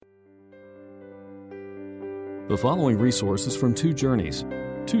The following resources from Two Journeys.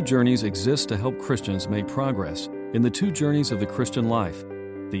 Two Journeys exists to help Christians make progress in the two journeys of the Christian life,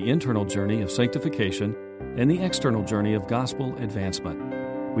 the internal journey of sanctification and the external journey of gospel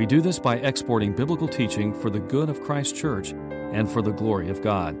advancement. We do this by exporting biblical teaching for the good of Christ's church and for the glory of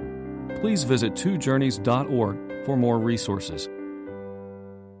God. Please visit twojourneys.org for more resources.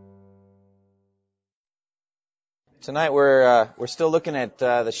 Tonight we're still looking at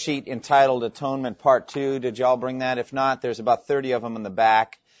the sheet entitled Atonement Part 2. Did y'all bring that? If not, there's about 30 of them in the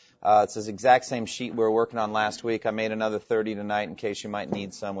back. It's this exact same sheet we were working on last week. I made another 30 tonight in case you might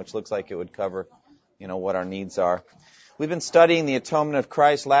need some, which looks like it would cover, what our needs are. We've been studying the atonement of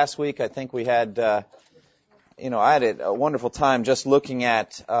Christ. Last week I think we had, I had a wonderful time just looking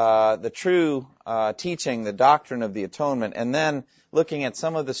at the true teaching, the doctrine of the atonement, and then looking at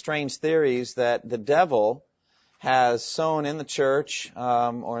some of the strange theories that the devil has sown in the church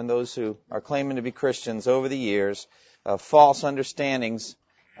or in those who are claiming to be Christians over the years, false understandings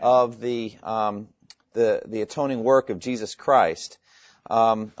of the atoning work of Jesus Christ.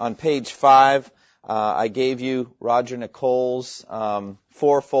 On page 5, I gave you Roger Nicole's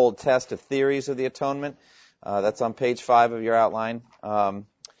fourfold test of theories of the atonement. That's on page 5 of your outline.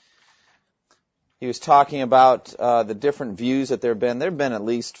 He was talking about the different views that there have been. There have been at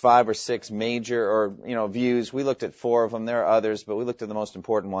least 5 or 6 major views. We looked at 4 of them. There are others, but we looked at the most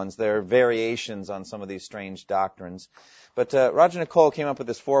important ones. There are variations on some of these strange doctrines. But Roger Nicole came up with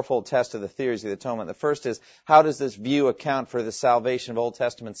this fourfold test of the theories of the atonement. The first is, how does this view account for the salvation of Old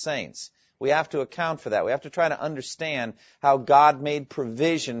Testament saints? We have to account for that. We have to try to understand how God made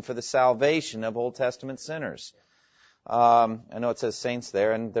provision for the salvation of Old Testament sinners. I know it says saints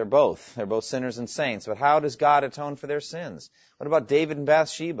there, and they're both. They're both sinners and saints. But how does God atone for their sins? What about David and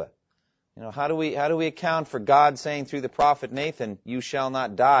Bathsheba? How do we account for God saying through the prophet Nathan, "You shall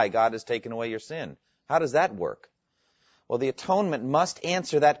not die, God has taken away your sin"? How does that work? Well, the atonement must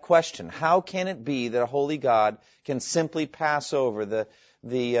answer that question. How can it be that a holy God can simply pass over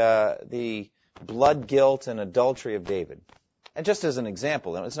the blood guilt and adultery of David? And just as an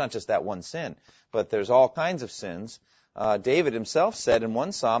example, it's not just that one sin, but there's all kinds of sins. David himself said in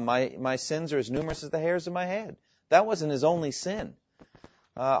one psalm, my sins are as numerous as the hairs of my head. That wasn't his only sin.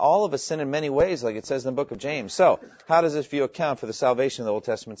 All of us sin in many ways, like it says in the book of James. So, how does this view account for the salvation of the Old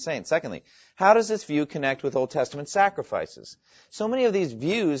Testament saints? Secondly, how does this view connect with Old Testament sacrifices? So many of these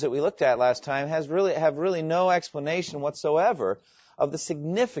views that we looked at last time have really no explanation whatsoever of the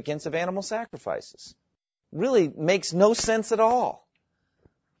significance of animal sacrifices. Really makes no sense at all.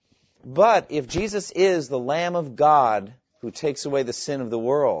 But if Jesus is the Lamb of God who takes away the sin of the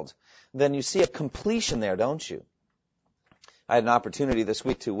world, then you see a completion there, don't you? I had an opportunity this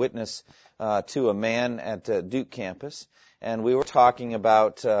week to witness to a man at Duke campus, and we were talking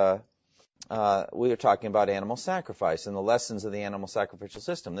about animal sacrifice and the lessons of the animal sacrificial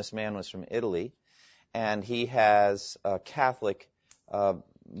system. This man was from Italy, and he has a Catholic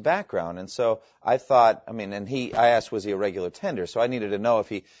background, and so I thought, I asked, was he a regular tender? So I needed to know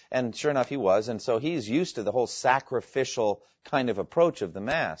and sure enough he was, and so he's used to the whole sacrificial kind of approach of the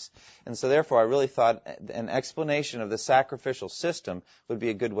Mass. And so therefore I really thought an explanation of the sacrificial system would be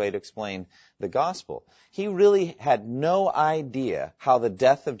a good way to explain the gospel. He really had no idea how the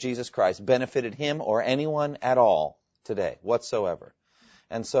death of Jesus Christ benefited him or anyone at all today, whatsoever.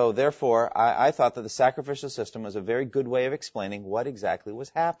 And so, therefore, I thought that the sacrificial system was a very good way of explaining what exactly was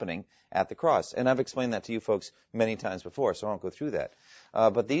happening at the cross. And I've explained that to you folks many times before, so I won't go through that.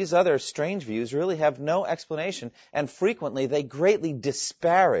 But these other strange views really have no explanation, and frequently they greatly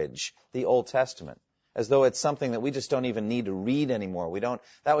disparage the Old Testament, as though it's something that we just don't even need to read anymore.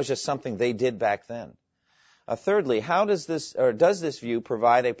 That was just something they did back then. Thirdly, does this view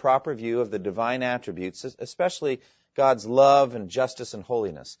provide a proper view of the divine attributes, especially God's love and justice and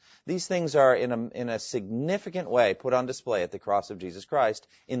holiness? These things are in a significant way put on display at the cross of Jesus Christ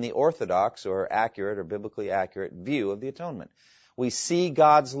in the orthodox or accurate or biblically accurate view of the atonement. We see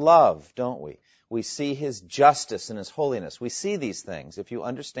God's love, don't we? We see His justice and His holiness. We see these things if you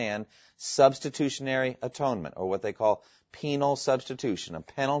understand substitutionary atonement, or what they call penal substitution. A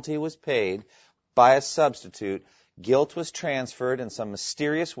penalty was paid by a substitute. Guilt was transferred in some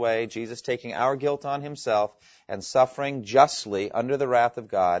mysterious way, Jesus taking our guilt on Himself and suffering justly under the wrath of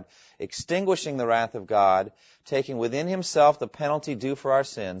God, extinguishing the wrath of God, taking within Himself the penalty due for our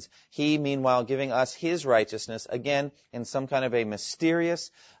sins, He, meanwhile, giving us His righteousness, again, in some kind of a mysterious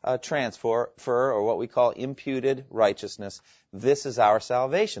transfer, or what we call imputed righteousness. This is our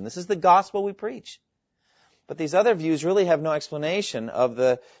salvation. This is the gospel we preach. But these other views really have no explanation of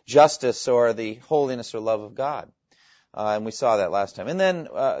the justice or the holiness or love of God. And we saw that last time. And then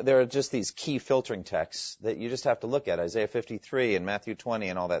there are just these key filtering texts that you just have to look at. Isaiah 53 and Matthew 20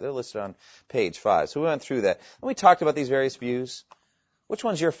 and all that. They're listed on page 5. So we went through that. And we talked about these various views. Which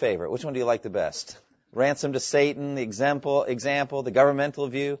one's your favorite? Which one do you like the best? Ransom to Satan, the example, the governmental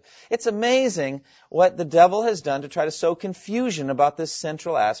view. It's amazing what the devil has done to try to sow confusion about this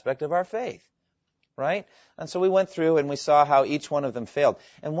central aspect of our faith. Right? And so we went through and we saw how each one of them failed.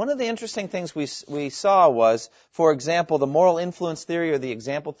 And one of the interesting things we saw was, for example, the moral influence theory or the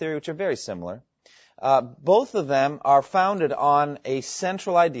example theory, which are very similar. Both of them are founded on a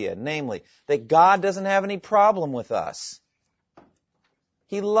central idea, namely, that God doesn't have any problem with us.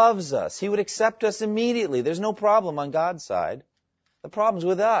 He loves us. He would accept us immediately. There's no problem on God's side. The problem's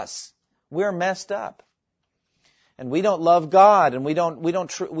with us. We're messed up. And we don't love God, and we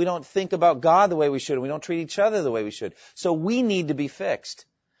don't think about God the way we should, and we don't treat each other the way we should. So we need to be fixed.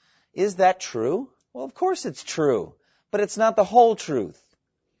 Is that true? Well, of course it's true, but it's not the whole truth.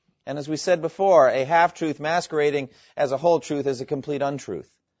 And as we said before, a half-truth masquerading as a whole truth is a complete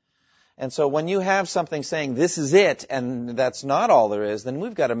untruth. And so when you have something saying this is it, and that's not all there is, then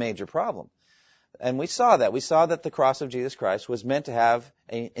we've got a major problem. And we saw that. We saw that the cross of Jesus Christ was meant to have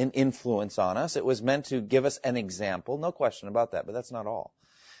an influence on us. It was meant to give us an example. No question about that, but that's not all.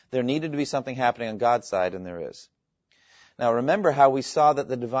 There needed to be something happening on God's side, and there is. Now remember how we saw that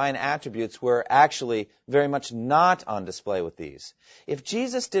the divine attributes were actually very much not on display with these. If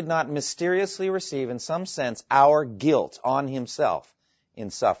Jesus did not mysteriously receive, in some sense, our guilt on himself in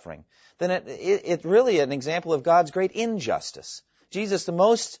suffering, then it's really an example of God's great injustice. Jesus,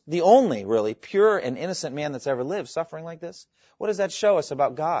 the only really pure and innocent man that's ever lived, suffering like this. What does that show us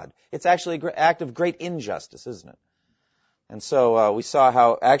about God? It's actually an act of great injustice, isn't it? And so we saw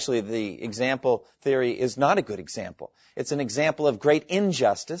how actually the example theory is not a good example. It's an example of great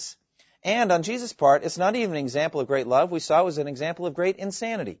injustice. And on Jesus' part, it's not even an example of great love. We saw it was an example of great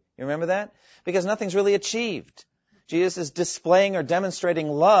insanity. You remember that? Because nothing's really achieved. Jesus is displaying or demonstrating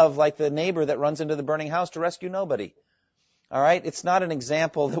love like the neighbor that runs into the burning house to rescue nobody. All right? It's not an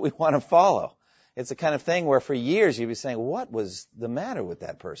example that we want to follow. It's the kind of thing where for years you'd be saying, what was the matter with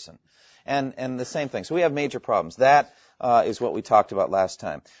that person? And the same thing. So we have major problems. That is what we talked about last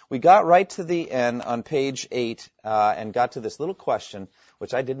time. We got right to the end on page 8 and got to this little question,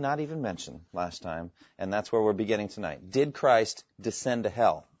 which I did not even mention last time, and that's where we're beginning tonight. Did Christ descend to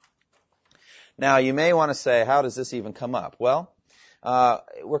hell? Now, you may want to say, how does this even come up? Well,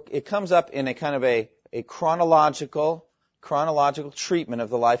 it comes up in a kind of a chronological treatment of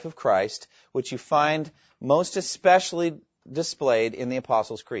the life of Christ, which you find most especially displayed in the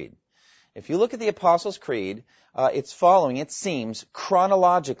Apostles' Creed. If you look at the Apostles' Creed, it's following, it seems,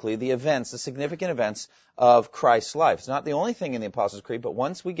 chronologically the significant events of Christ's life. It's not the only thing in the Apostles' Creed, but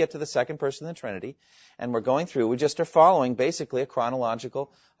once we get to the second person of the Trinity, and we're going through, we just are following basically a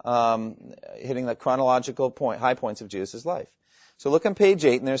chronological, hitting the chronological high points of Jesus' life. So look on page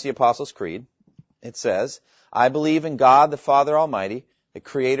 8, and there's the Apostles' Creed. It says, I believe in God the Father Almighty, the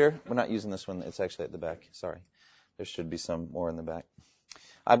Creator. We're not using this one. It's actually at the back. Sorry. There should be some more in the back.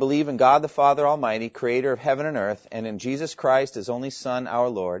 I believe in God the Father Almighty, Creator of heaven and earth, and in Jesus Christ, His only Son, our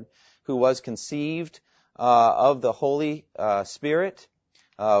Lord, who was conceived of the Holy Spirit,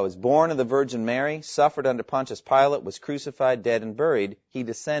 was born of the Virgin Mary, suffered under Pontius Pilate, was crucified, dead, and buried. He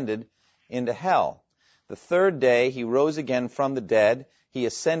descended into hell. The third day He rose again from the dead. He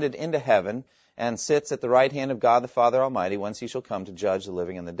ascended into heaven and sits at the right hand of God the Father Almighty, whence He shall come to judge the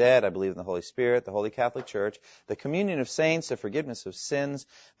living and the dead. I believe in the Holy Spirit, the Holy Catholic Church, the communion of saints, the forgiveness of sins,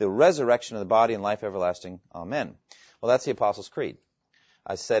 the resurrection of the body, and life everlasting. Amen. Well, that's the Apostles' Creed.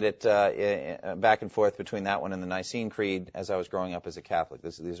 I said it back and forth between that one and the Nicene Creed as I was growing up as a Catholic.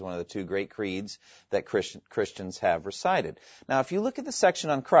 These are one of the two great creeds that Christians have recited. Now, if you look at the section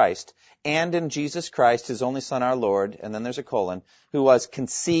on Christ, and in Jesus Christ, His only Son, our Lord, and then there's a colon, who was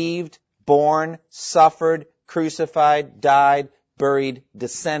conceived, born, suffered, crucified, died, buried,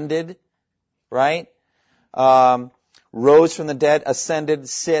 descended, right? Rose from the dead, ascended,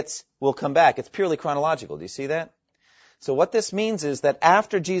 sits, will come back. It's purely chronological. Do you see that? So what this means is that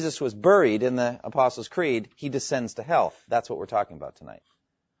after Jesus was buried in the Apostles' Creed, He descends to hell. That's what we're talking about tonight.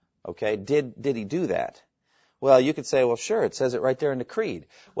 Okay? Did He do that? Well, you could say, well, sure, it says it right there in the Creed.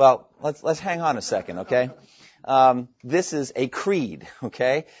 Well, let's hang on a second, okay? This is a creed,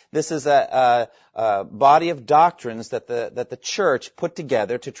 okay? This is a body of doctrines that the church put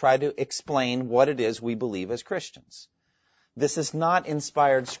together to try to explain what it is we believe as Christians. This is not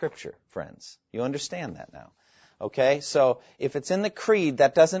inspired scripture, friends. You understand that now. Okay? So if it's in the creed,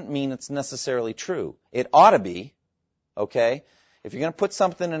 that doesn't mean it's necessarily true. It ought to be, okay? If you're going to put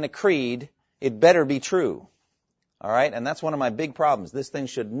something in a creed, it better be true. All right? And that's one of my big problems. This thing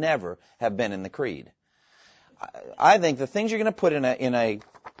should never have been in the creed. I think the things you're going to put in a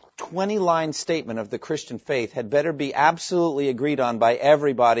 20-line statement of the Christian faith had better be absolutely agreed on by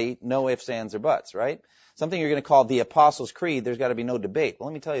everybody, no ifs, ands, or buts, right? Something you're going to call the Apostles' Creed, there's got to be no debate. Well,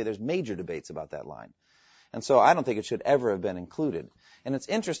 let me tell you, there's major debates about that line. And so I don't think it should ever have been included. And it's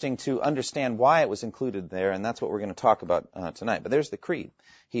interesting to understand why it was included there, and that's what we're going to talk about tonight. But there's the creed.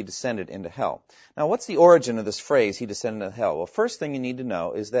 He descended into hell. Now, what's the origin of this phrase, he descended into hell? Well, first thing you need to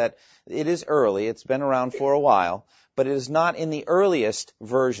know is that it is early. It's been around for a while, but it is not in the earliest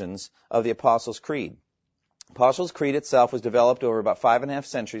versions of the Apostles' Creed. Apostles' Creed itself was developed over about 5.5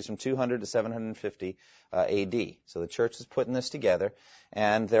 centuries, from 200 to 750 A.D. So the church is putting this together,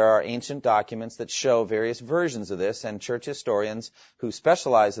 and there are ancient documents that show various versions of this, and church historians who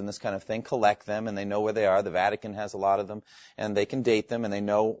specialize in this kind of thing collect them, and they know where they are. The Vatican has a lot of them, and they can date them, and they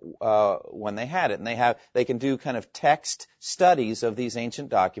know when they had it. And they can do kind of text studies of these ancient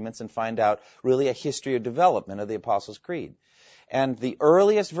documents and find out really a history or development of the Apostles' Creed. And the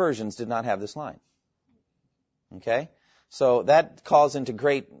earliest versions did not have this line. Okay? So that calls into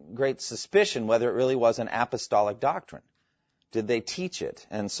great suspicion whether it really was an apostolic doctrine. Did they teach it?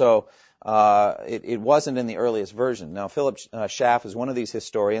 And so it wasn't in the earliest version. Now, Philip Schaff is one of these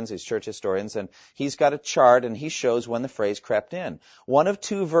historians, these church historians, and he's got a chart, and he shows when the phrase crept in. One of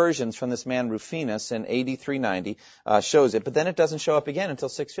two versions from this man Rufinus in AD 390 shows it, but then it doesn't show up again until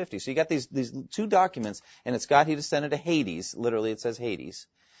 650. So you got these two documents, and it's got he descended to Hades. Literally, it says Hades.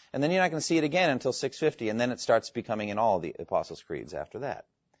 And then you're not going to see it again until 650, and then it starts becoming in all the Apostles' Creeds after that.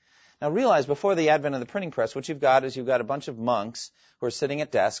 Now realize, before the advent of the printing press, what you've got is you've got a bunch of monks who are sitting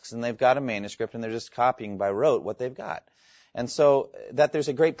at desks, and they've got a manuscript, and they're just copying by rote what they've got. And so that there's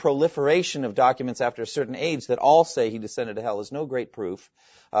a great proliferation of documents after a certain age that all say he descended to hell is no great proof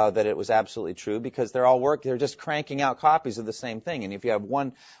that it was absolutely true, because they're just cranking out copies of the same thing. And if you have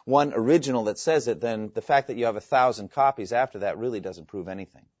one original that says it, then the fact that you have 1,000 copies after that really doesn't prove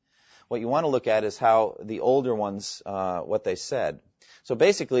anything. What you want to look at is how the older ones, what they said. So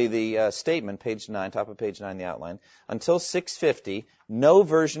basically the statement, page 9, top of page 9, the outline, until 650, no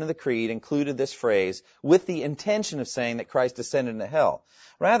version of the creed included this phrase with the intention of saying that Christ descended into hell.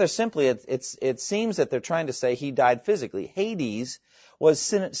 Rather simply, it seems that they're trying to say he died physically. Hades was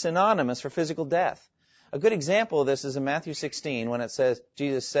synonymous for physical death. A good example of this is in Matthew 16, when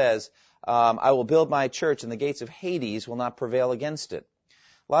Jesus says, I will build my church, and the gates of Hades will not prevail against it.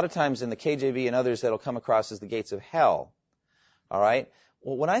 A lot of times in the KJV and others, that'll come across as the gates of hell. All right?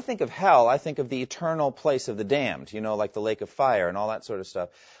 Well, when I think of hell, I think of the eternal place of the damned, like the lake of fire and all that sort of stuff.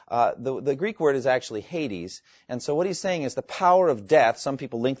 The Greek word is actually Hades. And so what he's saying is the power of death. Some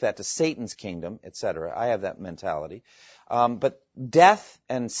people link that to Satan's kingdom, etc. I have that mentality. But death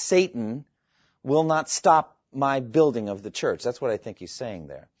and Satan will not stop my building of the church. That's what I think he's saying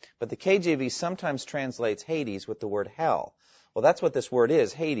there. But the KJV sometimes translates Hades with the word hell. Well, that's what this word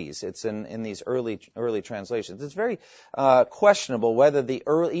is, Hades. It's in these early translations. It's very questionable whether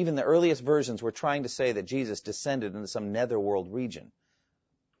even the earliest versions were trying to say that Jesus descended into some netherworld region.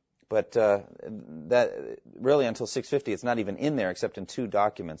 But that really, until 650, it's not even in there except in 2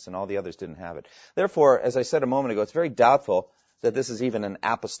 documents, and all the others didn't have it. Therefore, as I said a moment ago, it's very doubtful that this is even an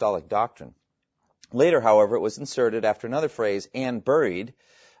apostolic doctrine. Later, however, it was inserted after another phrase, and buried.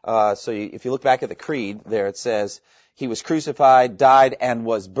 If you look back at the creed, there it says, he was crucified, died, and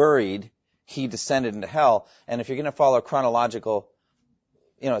was buried. He descended into hell. And if you're going to follow chronological,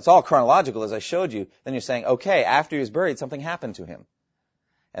 it's all chronological as I showed you, then you're saying, okay, after he was buried, something happened to him.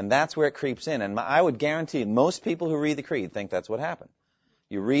 And that's where it creeps in. And I would guarantee most people who read the creed think that's what happened.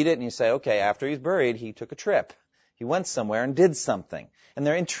 You read it and you say, okay, after he's buried, he took a trip. He went somewhere and did something. And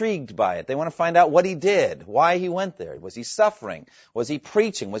they're intrigued by it. They want to find out what he did, why he went there. Was he suffering? Was he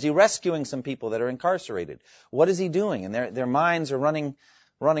preaching? Was he rescuing some people that are incarcerated? What is he doing? And their minds are running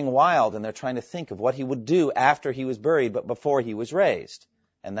wild, and they're trying to think of what he would do after he was buried, but before he was raised.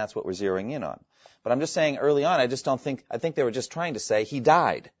 And that's what we're zeroing in on. But I'm just saying early on, I think they were just trying to say he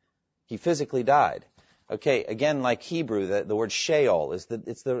died. He physically died. Okay, again, like Hebrew, the word Sheol it's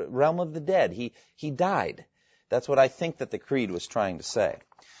the realm of the dead. He died. That's what I think that the creed was trying to say.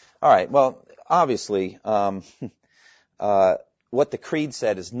 All right, well, obviously, what the creed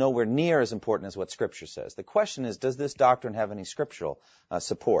said is nowhere near as important as what Scripture says. The question is, does this doctrine have any scriptural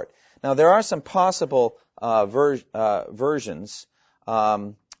support? Now, there are some possible versions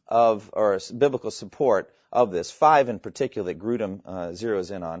or biblical support of this, 5 in particular that Grudem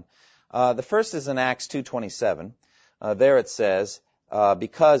zeroes in on. The first is in Acts 2:27. There it says,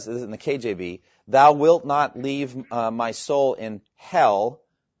 because, this is in the KJV, thou wilt not leave my soul in hell,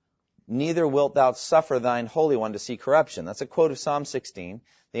 neither wilt thou suffer thine Holy One to see corruption. That's a quote of Psalm 16.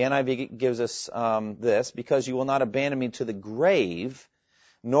 The NIV gives us this, because you will not abandon me to the grave,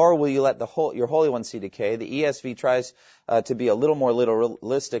 nor will you let your Holy One see decay. The ESV tries to be a little more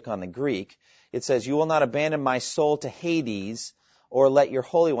literalistic on the Greek. It says, you will not abandon my soul to Hades, or let your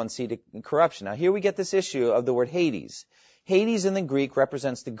Holy One see corruption. Now here we get this issue of the word Hades. Hades in the Greek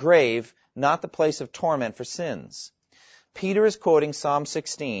represents the grave, not the place of torment for sins. Peter is quoting Psalm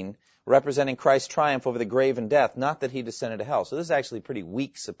 16, representing Christ's triumph over the grave and death, not that he descended to hell. So this is actually pretty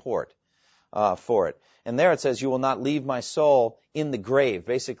weak support for it. And there it says, you will not leave my soul in the grave,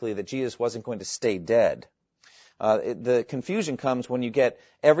 basically that Jesus wasn't going to stay dead. The confusion comes when you get,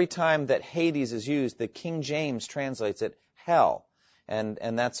 every time that Hades is used, the King James translates it hell. And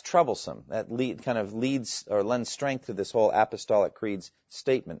that's troublesome. That kind of leads or lends strength to this whole Apostolic Creed's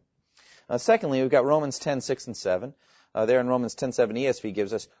statement. Secondly, we've got Romans 10, 6 and 7. There in Romans 10:7, ESV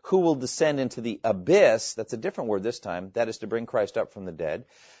gives us, who will descend into the abyss. That's a different word this time. That is to bring Christ up from the dead.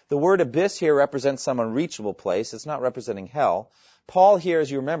 The word abyss here represents some unreachable place. It's not representing hell. Paul here,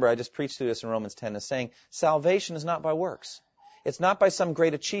 as you remember, I just preached through this in Romans 10, is saying salvation is not by works. It's not by some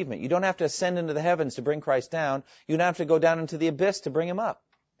great achievement. You don't have to ascend into the heavens to bring Christ down. You don't have to go down into the abyss to bring him up.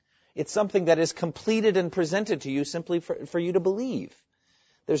 It's something that is completed and presented to you simply for you to believe.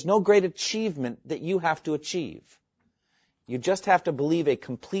 There's no great achievement that you have to achieve. You just have to believe a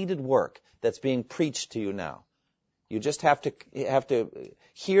completed work that's being preached to you now. You just have to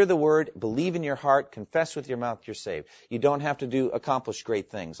hear the word, believe in your heart, confess with your mouth you're saved. You don't have to accomplish great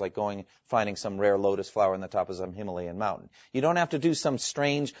things like finding some rare lotus flower on the top of some Himalayan mountain. You don't have to do some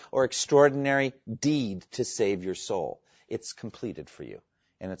strange or extraordinary deed to save your soul. It's completed for you,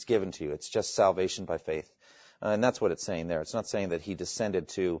 and it's given to you. It's just salvation by faith. And that's what it's saying there. It's not saying that he descended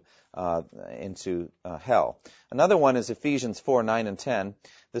into hell. Another one is Ephesians 4, 9 and 10.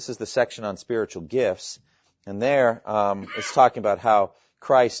 This is the section on spiritual gifts. And there it's talking about how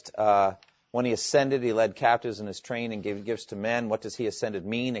Christ, when he ascended, he led captives in his train and gave gifts to men. What does he ascended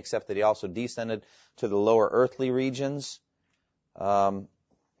mean, except that he also descended to the lower earthly regions?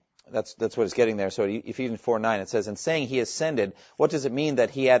 That's what it's getting there. So Ephesians 4:9, it says, in saying he ascended, what does it mean that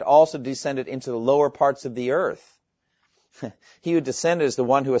he had also descended into the lower parts of the earth? He who descended is the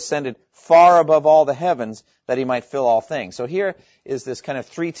one who ascended far above all the heavens, that he might fill all things. So here is this kind of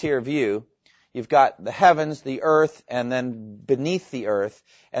three-tier view. You've got the heavens, the earth, and then beneath the earth.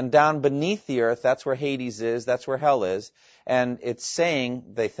 And down beneath the earth, that's where Hades is, that's where hell is. And it's saying,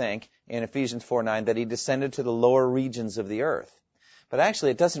 they think, in Ephesians 4:9, that he descended to the lower regions of the earth. But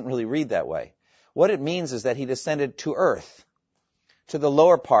actually, it doesn't really read that way. What it means is that he descended to earth, to the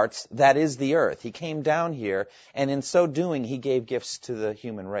lower parts, that is the earth. He came down here, and in so doing, he gave gifts to the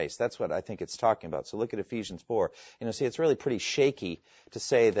human race. That's what I think it's talking about. So look at Ephesians 4. See, it's really pretty shaky to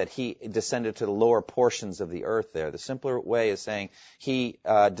say that he descended to the lower portions of the earth there. The simpler way is saying he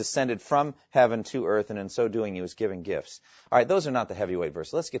descended from heaven to earth, and in so doing, he was given gifts. All right, those are not the heavyweight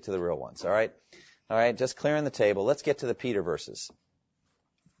verses. Let's get to the real ones, all right? All right, just clearing the table. Let's get to the Peter verses.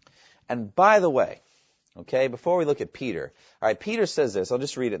 And by the way, okay, before we look at Peter, all right, Peter says this. I'll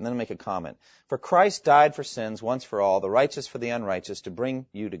just read it and then make a comment. For Christ died for sins once for all, the righteous for the unrighteous, to bring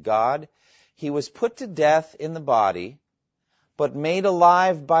you to God. He was put to death in the body, but made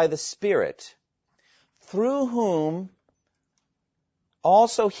alive by the Spirit, through whom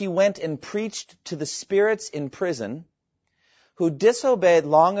also he went and preached to the spirits in prison, who disobeyed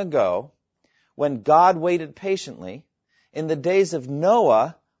long ago, when God waited patiently, in the days of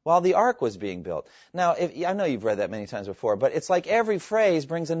Noah, while the ark was being built. Now, I know you've read that many times before, but it's like every phrase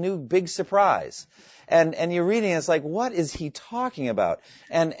brings a new big surprise. And you're reading, it's like, what is he talking about?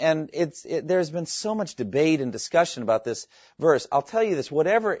 And there's been so much debate and discussion about this verse. I'll tell you this,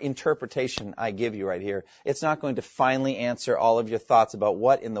 whatever interpretation I give you right here, it's not going to finally answer all of your thoughts about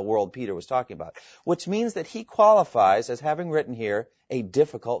what in the world Peter was talking about. Which means that he qualifies as having written here a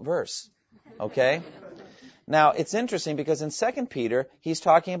difficult verse. Okay? Now, it's interesting because in 2 Peter, he's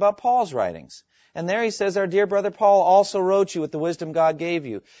talking about Paul's writings. And there he says, our dear brother Paul also wrote you with the wisdom God gave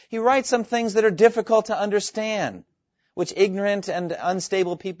you. He writes some things that are difficult to understand, which ignorant and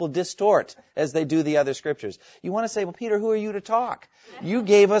unstable people distort as they do the other scriptures. You want to say, well, Peter, who are you to talk? You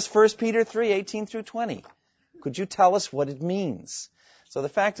gave us 1 Peter 3, 18 through 20. Could you tell us what it means? So the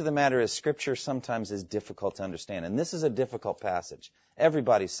fact of the matter is, Scripture sometimes is difficult to understand. And this is a difficult passage.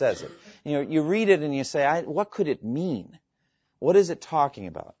 Everybody says it. You read it and you say, what could it mean? What is it talking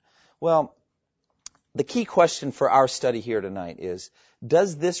about? Well, the key question for our study here tonight is,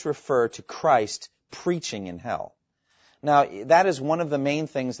 does this refer to Christ preaching in hell? Now, that is one of the main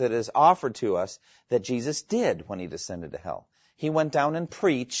things that is offered to us that Jesus did when he descended to hell. He went down and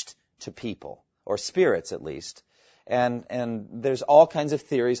preached to people, or spirits at least. And there's all kinds of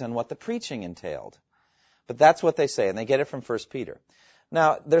theories on what the preaching entailed. But that's what they say, and they get it from 1 Peter.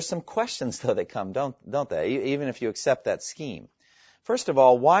 Now, there's some questions, though, that come, don't they, even if you accept that scheme. First of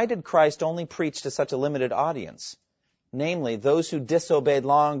all, why did Christ only preach to such a limited audience? Namely, those who disobeyed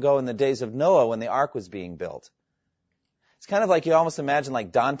long ago in the days of Noah when the ark was being built. It's kind of like you almost imagine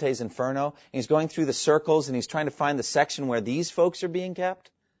like Dante's Inferno, and he's going through the circles and he's trying to find the section where these folks are being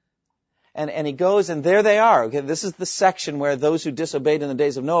kept. And he goes, and there they are. Okay, this is the section where those who disobeyed in the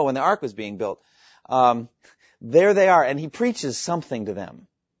days of Noah when the ark was being built. There they are, and he preaches something to them.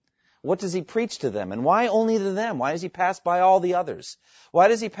 What does he preach to them? And why only to them? Why does he pass by all the others? Why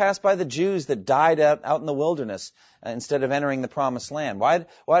does he pass by the Jews that died out in the wilderness instead of entering the promised land? Why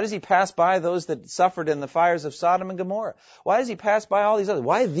does he pass by those that suffered in the fires of Sodom and Gomorrah? Why does he pass by all these others?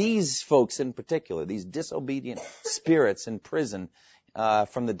 Why these folks in particular, these disobedient spirits in prison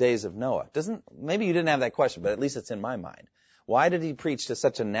from the days of Noah? Maybe you didn't have that question, but at least it's in my mind. Why did he preach to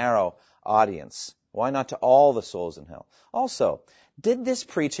such a narrow audience? Why not to all the souls in hell? Also, did this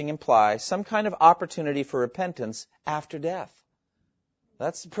preaching imply some kind of opportunity for repentance after death?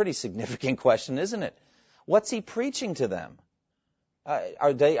 That's a pretty significant question, isn't it? What's he preaching to them?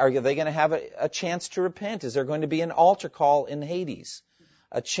 Are they going to have a chance to repent? Is there going to be an altar call in Hades?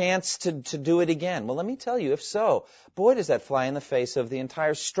 A chance to do it again? Well, let me tell you, if so, boy, does that fly in the face of the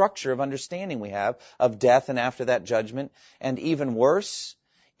entire structure of understanding we have of death and after that judgment. And even worse,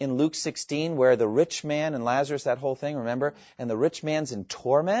 in Luke 16, where the rich man and Lazarus, that whole thing, remember? And the rich man's in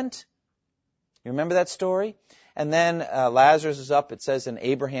torment. You remember that story? And then Lazarus is up, it says, in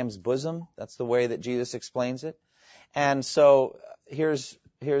Abraham's bosom. That's the way that Jesus explains it. And so here's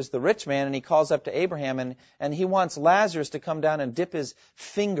the rich man, and he calls up to Abraham, and he wants Lazarus to come down and dip his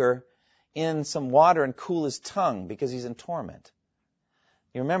finger in some water and cool his tongue because he's in torment.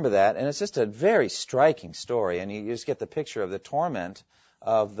 You remember that? And it's just a very striking story, and you just get the picture of the torment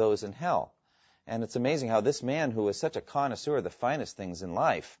of those in hell. And it's amazing how this man, who was such a connoisseur of the finest things in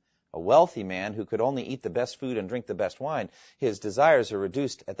life, a wealthy man who could only eat the best food and drink the best wine, his desires are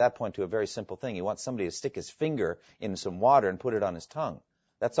reduced at that point to a very simple thing. He wants somebody to stick his finger in some water and put it on his tongue.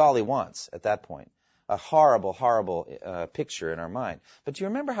 That's all he wants at that point. A horrible, horrible picture in our mind. But do you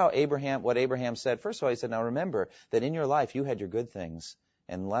remember what Abraham said? First of all, he said, now remember that in your life you had your good things,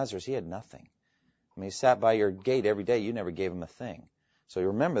 and Lazarus, he had nothing. I mean, he sat by your gate every day. You never gave him a thing. So you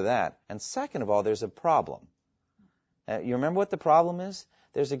remember that. And second of all, there's a problem. You remember what the problem is?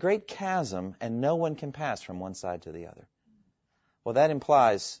 There's a great chasm, and no one can pass from one side to the other. Well, that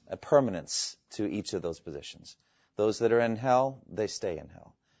implies a permanence to each of those positions. Those that are in hell, they stay in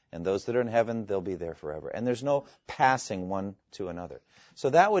hell. And those that are in heaven, they'll be there forever. And there's no passing one to another. So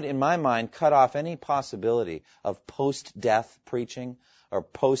that would, in my mind, cut off any possibility of post-death preaching or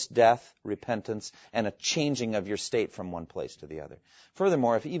post-death repentance and a changing of your state from one place to the other.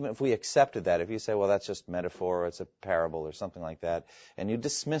 Furthermore, even if we accepted that, if you say, well, that's just metaphor or it's a parable or something like that, and you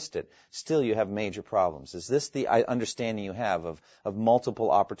dismissed it, still you have major problems. Is this the understanding you have of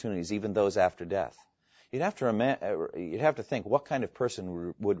multiple opportunities, even those after death? You'd have to think, what kind of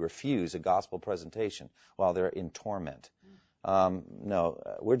person would refuse a gospel presentation while they're in torment? No,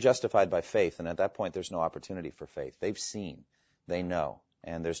 we're justified by faith, and at that point there's no opportunity for faith. They've seen, they know,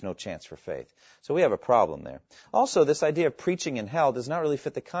 and there's no chance for faith. So we have a problem there. Also, this idea of preaching in hell does not really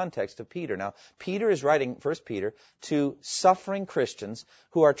fit the context of Peter. Now, Peter is writing, 1 Peter, to suffering Christians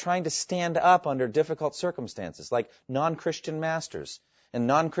who are trying to stand up under difficult circumstances, like non-Christian masters and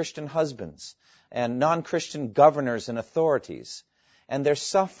non-Christian husbands and non-Christian governors and authorities. And they're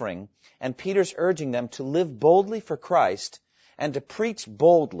suffering, and Peter's urging them to live boldly for Christ and to preach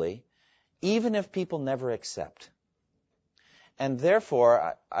boldly, even if people never accept. And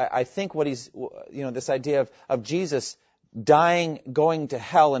therefore, I think what this idea of Jesus dying, going to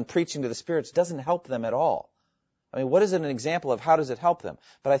hell, and preaching to the spirits doesn't help them at all. I mean, what is an example of how does it help them?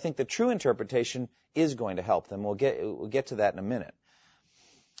 But I think the true interpretation is going to help them. We'll get to that in a minute.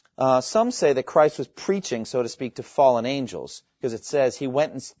 Some say that Christ was preaching, so to speak, to fallen angels, because it says he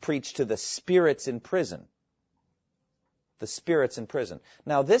went and preached to the spirits in prison. The spirits in prison.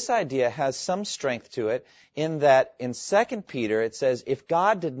 Now, this idea has some strength to it in that in 2 Peter it says, if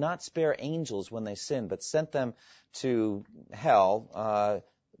God did not spare angels when they sinned, but sent them to hell,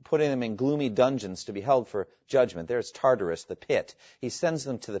 putting them in gloomy dungeons to be held for judgment. There's Tartarus, the pit. He sends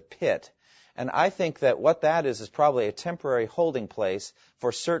them to the pit. And I think that what that is probably a temporary holding place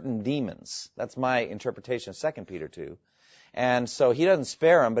for certain demons. That's my interpretation of 2 Peter 2. And so he doesn't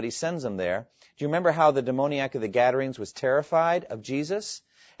spare them, but he sends them there. Do you remember how the demoniac of the Gadarenes was terrified of Jesus?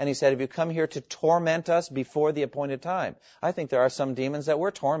 And he said, have you come here to torment us before the appointed time? I think there are some demons that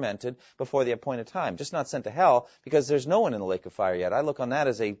were tormented before the appointed time, just not sent to hell, because there's no one in the lake of fire yet. I look on that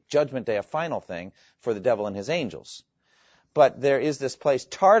as a judgment day, a final thing for the devil and his angels. But there is this place,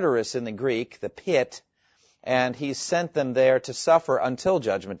 Tartarus in the Greek, the pit, and he sent them there to suffer until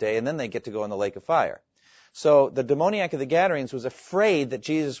judgment day, and then they get to go in the lake of fire. So the demoniac of the Gadarenes was afraid that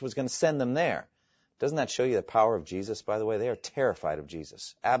Jesus was going to send them there. Doesn't that show you the power of Jesus, by the way? They are terrified of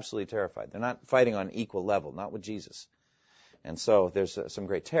Jesus, absolutely terrified. They're not fighting on equal level, not with Jesus. And so there's some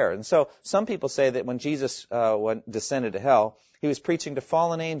great terror. And so some people say that when Jesus descended to hell, he was preaching to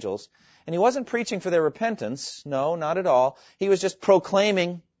fallen angels, and he wasn't preaching for their repentance. No, not at all. He was just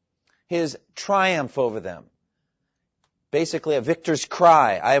proclaiming his triumph over them. Basically a victor's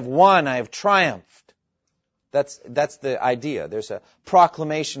cry. I have won, I have triumphed. That's the idea. There's a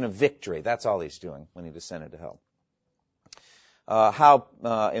proclamation of victory. That's all he's doing when he descended to hell. How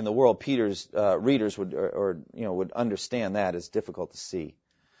in the world Peter's readers would understand that is difficult to see.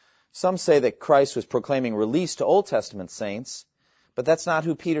 Some say that Christ was proclaiming release to Old Testament saints, but that's not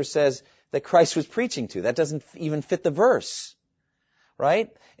who Peter says that Christ was preaching to. That doesn't even fit the verse, right?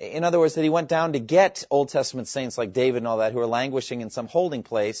 In other words, that he went down to get Old Testament saints like David and all that who are languishing in some holding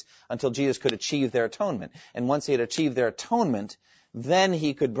place until Jesus could achieve their atonement. And once he had achieved their atonement, then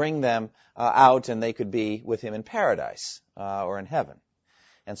he could bring them out and they could be with him in paradise or in heaven.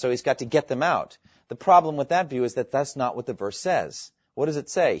 And so he's got to get them out. The problem with that view is that that's not what the verse says. What does it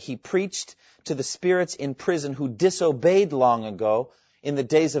say? He preached to the spirits in prison who disobeyed long ago in the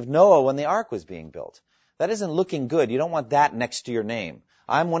days of Noah when the ark was being built. That isn't looking good. You don't want that next to your name.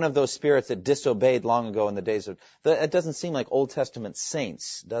 I'm one of those spirits that disobeyed long ago in the days of... It doesn't seem like Old Testament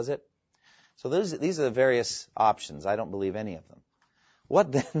saints, does it? So these are the various options. I don't believe any of them.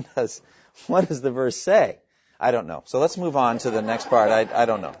 What does the verse say? I don't know. So let's move on to the next part. I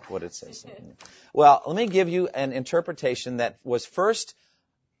don't know what it says. Well, let me give you an interpretation that was first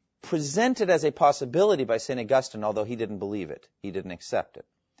presented as a possibility by St. Augustine, although he didn't believe it. He didn't accept it.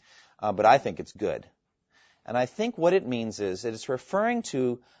 But I think it's good. And I think what it means is that it's referring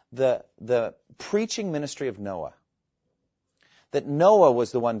to the preaching ministry of Noah. That Noah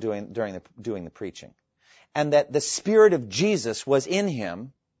was the one doing the preaching. And that the Spirit of Jesus was in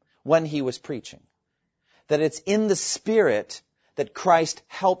him when he was preaching. That it's in the Spirit that Christ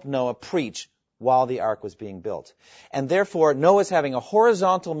helped Noah preach while the ark was being built. And therefore, Noah's having a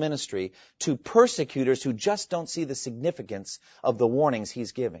horizontal ministry to persecutors who just don't see the significance of the warnings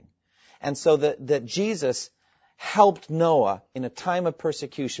he's giving. And so that Jesus helped Noah in a time of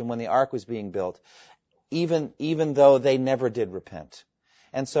persecution when the ark was being built, even though they never did repent.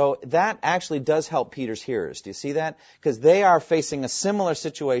 And so that actually does help Peter's hearers. Do you see that? Because they are facing a similar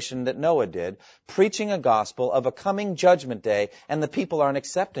situation that Noah did, preaching a gospel of a coming judgment day, and the people aren't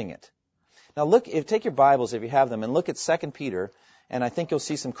accepting it. Now take your Bibles if you have them and look at 2 Peter, and I think you'll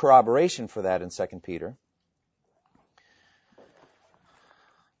see some corroboration for that in 2 Peter.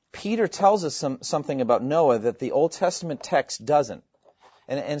 Peter tells us something about Noah that the Old Testament text doesn't.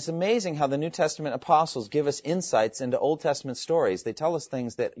 And it's amazing how the New Testament apostles give us insights into Old Testament stories. They tell us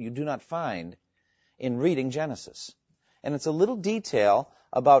things that you do not find in reading Genesis. And it's a little detail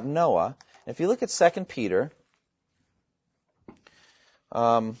about Noah. If you look at 2 Peter,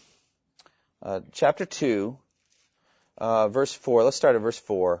 chapter 2, verse 4. Let's start at verse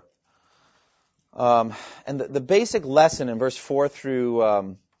 4. And the basic lesson in verse 4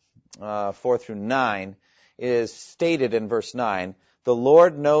 through 9 is stated in verse 9. The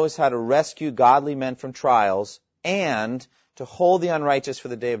Lord knows how to rescue godly men from trials and to hold the unrighteous for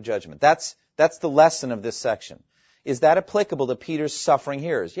the day of judgment. That's the lesson of this section. Is that applicable to Peter's suffering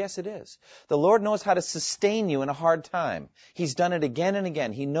hearers? Yes, it is. The Lord knows how to sustain you in a hard time. He's done it again and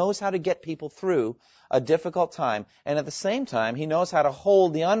again. He knows how to get people through a difficult time, and at the same time, He knows how to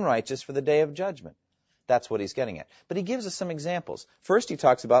hold the unrighteous for the day of judgment. That's what He's getting at. But He gives us some examples. First, He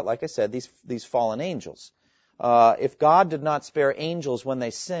talks about, like I said, these fallen angels. If God did not spare angels when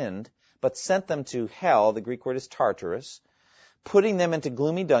they sinned, but sent them to hell, the Greek word is Tartarus, putting them into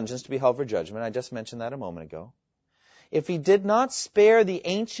gloomy dungeons to be held for judgment. I just mentioned that a moment ago. If He did not spare the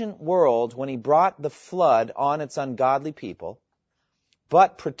ancient world when He brought the flood on its ungodly people,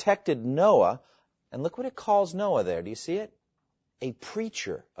 but protected Noah, and look what it calls Noah there. Do you see it? A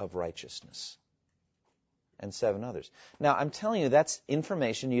preacher of righteousness. And 7 others. Now, I'm telling you, that's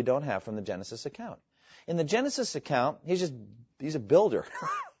information you don't have from the Genesis account. In the Genesis account, he's a builder.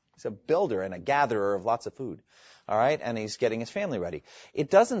 He's a builder and a gatherer of lots of food. All right? And he's getting his family ready. It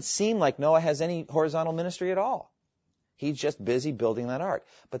doesn't seem like Noah has any horizontal ministry at all. He's just busy building that ark.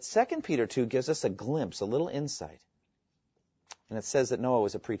 But 2 Peter 2 gives us a glimpse, a little insight. And it says that Noah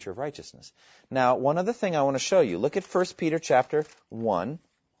was a preacher of righteousness. Now, one other thing I want to show you. Look at 1 Peter chapter 1.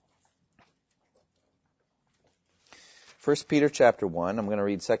 1 Peter chapter 1. I'm going to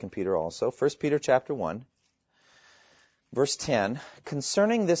read 2 Peter also. 1 Peter chapter 1, verse 10.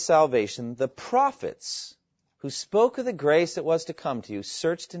 Concerning this salvation, the prophets who spoke of the grace that was to come to you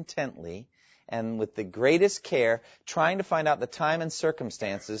searched intently and with the greatest care, trying to find out the time and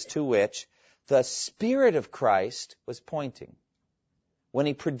circumstances to which the Spirit of Christ was pointing, when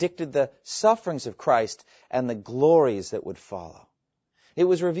he predicted the sufferings of Christ and the glories that would follow. It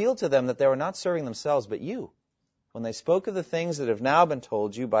was revealed to them that they were not serving themselves but you, when they spoke of the things that have now been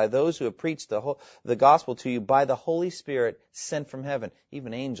told you by those who have preached the gospel to you by the Holy Spirit sent from heaven.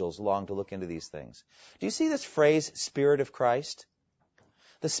 Even angels long to look into these things. Do you see this phrase, Spirit of Christ?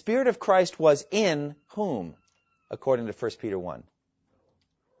 The Spirit of Christ was in whom, according to 1 Peter 1?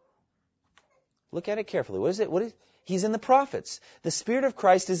 Look at it carefully. What is it? He's in the prophets. The Spirit of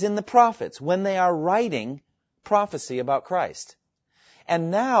Christ is in the prophets when they are writing prophecy about Christ.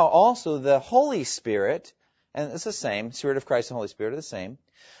 And now also the Holy Spirit, and it's the same, Spirit of Christ and Holy Spirit are the same.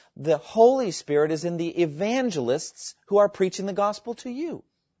 The Holy Spirit is in the evangelists who are preaching the gospel to you.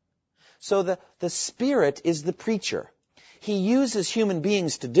 So the Spirit is the preacher. He uses human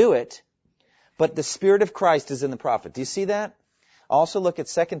beings to do it, but the Spirit of Christ is in the prophet. Do you see that? Also look at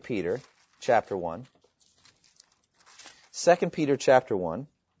 2 Peter chapter 1. 2 Peter chapter 1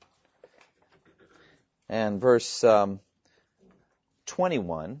 and verse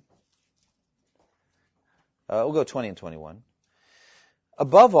 21. We'll go 20 and 21.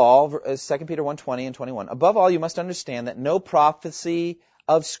 Above all, 2 Peter 1, 20 and 21. Above all, you must understand that no prophecy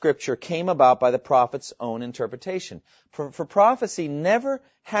of Scripture came about by the prophet's own interpretation. For prophecy never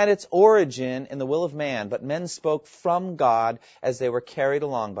had its origin in the will of man, but men spoke from God as they were carried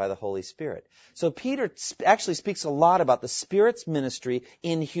along by the Holy Spirit. So Peter actually speaks a lot about the Spirit's ministry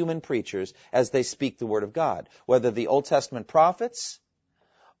in human preachers as they speak the Word of God, whether the Old Testament prophets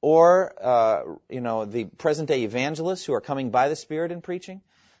or the present-day evangelists who are coming by the Spirit in preaching.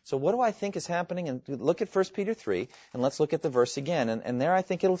 So what do I think is happening? And look at 1 Peter 3, and let's look at the verse again. And there I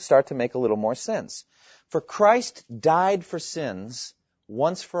think it'll start to make a little more sense. For Christ died for sins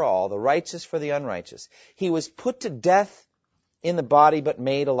once for all, the righteous for the unrighteous. He was put to death in the body, but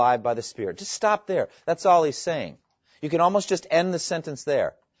made alive by the Spirit. Just stop there. That's all he's saying. You can almost just end the sentence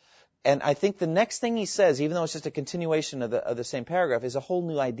there. And I think the next thing he says, even though it's just a continuation of the same paragraph, is a whole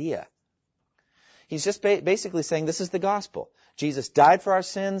new idea. He's just basically saying this is the gospel. Jesus died for our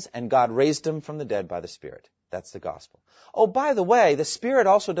sins, and God raised him from the dead by the Spirit. That's the gospel. Oh, by the way, the Spirit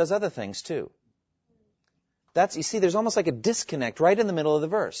also does other things too. You see, there's almost like a disconnect right in the middle of the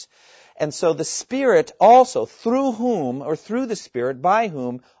verse. And so the Spirit also, through whom, or through the Spirit, by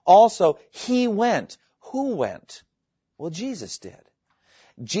whom, also he went. Who went? Well, Jesus did.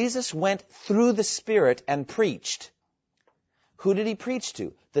 Jesus went through the Spirit and preached. Who did he preach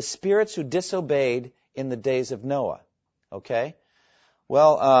to? The spirits who disobeyed in the days of Noah. Okay?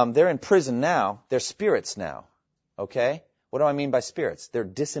 Well, they're in prison now. They're spirits now. Okay? What do I mean by spirits? They're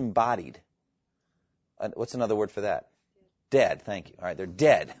disembodied. What's another word for that? Dead. Thank you. All right, they're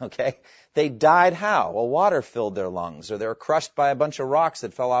dead. Okay? They died how? Well, water filled their lungs, or they were crushed by a bunch of rocks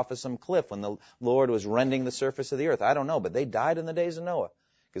that fell off of some cliff when the Lord was rending the surface of the earth. I don't know, but they died in the days of Noah.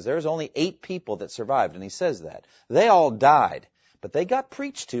 Because there's only 8 people that survived, and he says that. They all died, but they got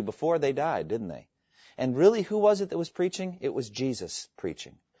preached to before they died, didn't they? And really, who was it that was preaching? It was Jesus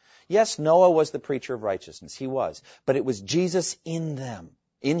preaching. Yes, Noah was the preacher of righteousness. He was. But it was Jesus in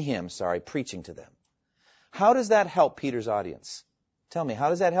him, preaching to them. How does that help Peter's audience? Tell me, how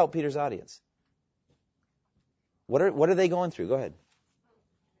does that help Peter's audience? What are they going through? Go ahead.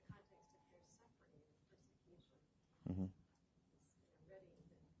 Mm-hmm.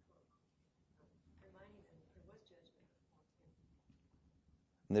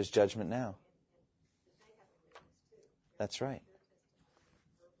 And there's judgment now. That's right.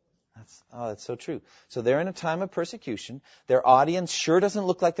 That's so true. So they're in a time of persecution. Their audience sure doesn't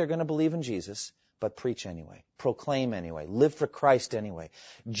look like they're going to believe in Jesus, but preach anyway, proclaim anyway, live for Christ anyway.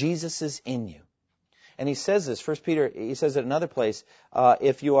 Jesus is in you. And he says this, 1 Peter, he says it in another place,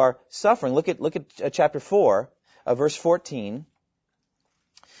 if you are suffering, look at chapter 4, verse 14.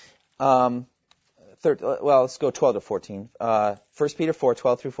 Let's go 12 to 14. 1 Peter 4,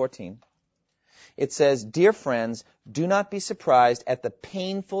 12 through 14. It says, Dear friends, do not be surprised at the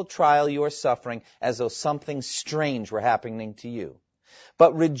painful trial you are suffering as though something strange were happening to you.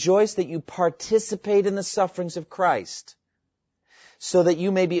 But rejoice that you participate in the sufferings of Christ, so that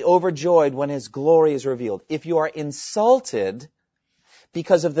you may be overjoyed when his glory is revealed. If you are insulted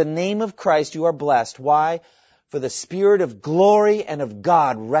because of the name of Christ, you are blessed. Why? For the Spirit of glory and of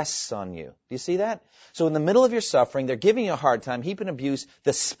God rests on you. Do you see that? So in the middle of your suffering, they're giving you a hard time, heaping abuse,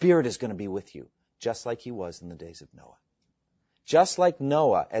 the Spirit is going to be with you, just like He was in the days of Noah. Just like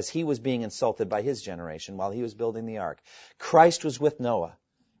Noah, as he was being insulted by his generation while he was building the ark, Christ was with Noah,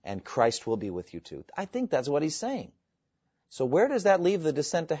 and Christ will be with you too. I think that's what He's saying. So where does that leave the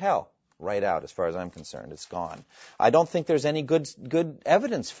descent to hell? Right out, as far as I'm concerned. It's gone. I don't think there's any good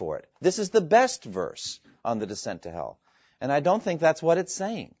evidence for it. This is the best verse on the descent to hell. And I don't think that's what it's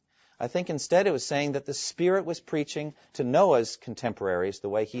saying. I think instead it was saying that the Spirit was preaching to Noah's contemporaries the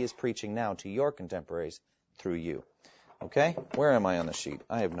way He is preaching now to your contemporaries through you. Okay? Where am I on the sheet?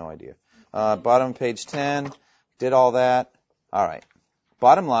 I have no idea. Bottom page 10. Did all that. All right.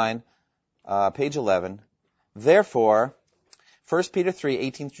 Bottom line, page 11. Therefore, 1 Peter 3,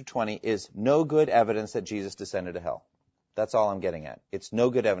 18 through 20 is no good evidence that Jesus descended to hell. That's all I'm getting at. It's no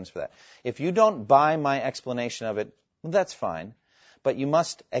good evidence for that. If you don't buy my explanation of it, that's fine. But you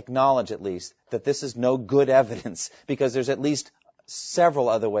must acknowledge at least that this is no good evidence because there's at least several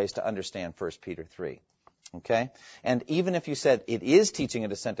other ways to understand 1 Peter 3. Okay? And even if you said it is teaching a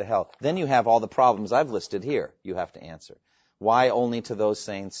descent to hell, then you have all the problems I've listed here you have to answer. Why only to those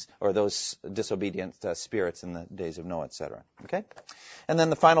saints or those disobedient spirits in the days of Noah, etc.? Okay? And then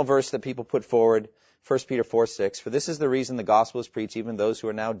the final verse that people put forward, 1 Peter 4, 6, for this is the reason the gospel is preached, even those who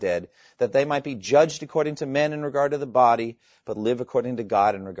are now dead, that they might be judged according to men in regard to the body, but live according to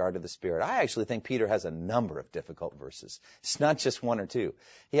God in regard to the spirit. I actually think Peter has a number of difficult verses. It's not just one or two.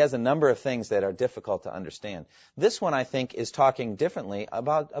 He has a number of things that are difficult to understand. This one, I think, is talking differently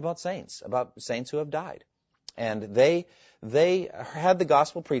about saints who have died. And they had the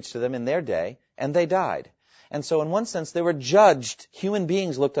gospel preached to them in their day, and they died. And so in one sense, they were judged. Human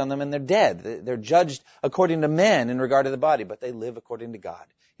beings looked on them and they're dead. They're judged according to men in regard to the body, but they live according to God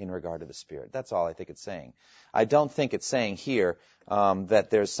in regard to the Spirit. That's all I think it's saying. I don't think it's saying here that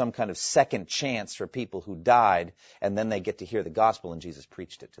there's some kind of second chance for people who died and then they get to hear the gospel and Jesus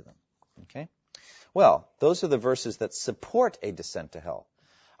preached it to them. Okay? Well, those are the verses that support a descent to hell.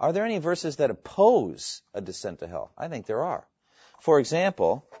 Are there any verses that oppose a descent to hell? I think there are. For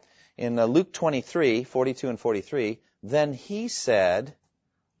example, in Luke 23, 42 and 43, then He said,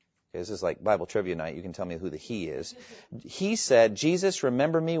 okay, this is like Bible trivia night, you can tell me who the He is. He said, Jesus,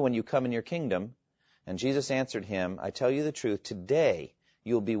 remember me when you come in your kingdom. And Jesus answered him, I tell you the truth, today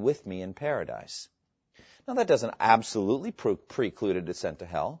you'll be with me in paradise. Now that doesn't absolutely preclude a descent to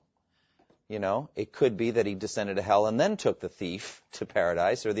hell. You know, it could be that He descended to hell and then took the thief to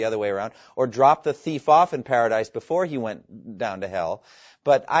paradise, or the other way around, or dropped the thief off in paradise before he went down to hell.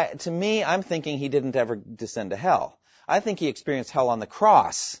 But to me, I'm thinking He didn't ever descend to hell. I think He experienced hell on the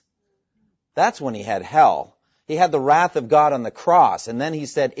cross. That's when He had hell. He had the wrath of God on the cross, and then He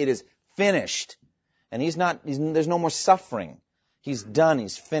said, it is finished. And there's no more suffering. He's done,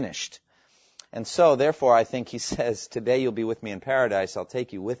 He's finished. And so, therefore, I think He says, today you'll be with me in paradise, I'll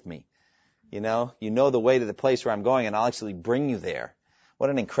take you with me. You know the way to the place where I'm going, and I'll actually bring you there. What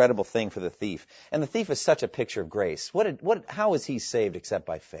an incredible thing for the thief. And the thief is such a picture of grace. How is he saved except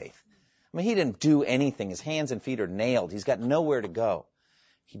by faith? I mean, he didn't do anything. His hands and feet are nailed. He's got nowhere to go.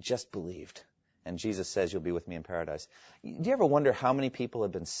 He just believed. And Jesus says, you'll be with me in paradise. Do you ever wonder how many people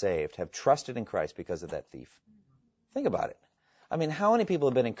have been saved, have trusted in Christ because of that thief? Think about it. I mean, how many people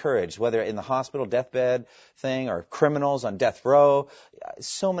have been encouraged, whether in the hospital, deathbed thing, or criminals on death row?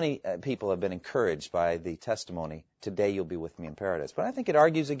 So many people have been encouraged by the testimony, today you'll be with me in paradise. But I think it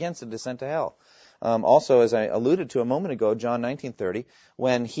argues against a descent to hell. Also, as I alluded to a moment ago, John 19:30,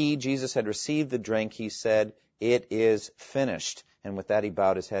 when Jesus had received the drink, He said, it is finished. And with that, He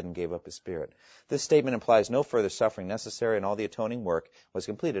bowed His head and gave up His spirit. This statement implies no further suffering necessary, and all the atoning work was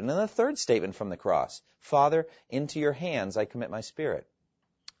completed. And then the third statement from the cross, Father, into your hands I commit my spirit.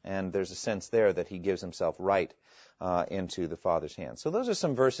 And there's a sense there that He gives Himself right into the Father's hands. So those are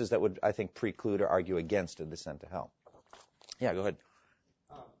some verses that would, I think, preclude or argue against a descent to hell. Yeah, go ahead.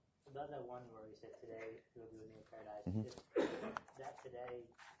 About that one where He said, today you'll be with me in paradise, Mm-hmm. that today,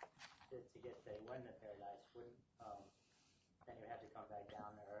 to get to when the paradise, wouldn't then you would have to come back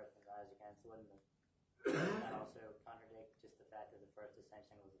down to earth and rise again. So wouldn't that also contradict just the fact that the first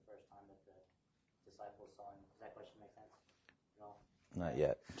ascension was the first time that the disciples saw Him? Does that question make sense at all? Not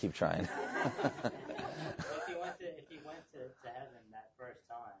yet. Keep trying. Well, if he went to heaven that first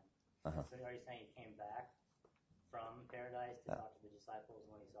time, so are you saying He came back from paradise to talk to the disciples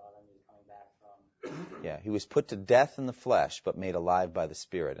when He saw them? He was coming back from Yeah, he was put to death in the flesh, but made alive by the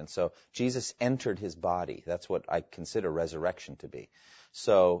Spirit. And so Jesus entered his body. That's what I consider resurrection to be.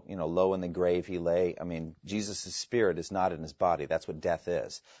 So, low in the grave he lay. I mean, Jesus' spirit is not in his body. That's what death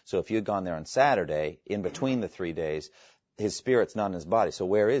is. So if you had gone there on Saturday, in between the 3 days, his spirit's not in his body. So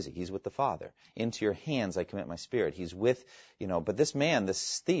where is he? He's with the Father. Into your hands I commit my spirit. He's with, but this man,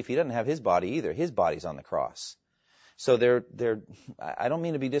 this thief, he doesn't have his body either. His body's on the cross. So I don't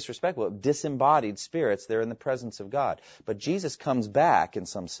mean to be disrespectful, disembodied spirits, they're in the presence of God. But Jesus comes back, in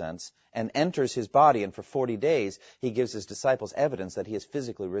some sense, and enters his body, and for 40 days, he gives his disciples evidence that he has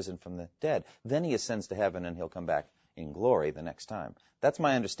physically risen from the dead. Then he ascends to heaven, and he'll come back in glory the next time. That's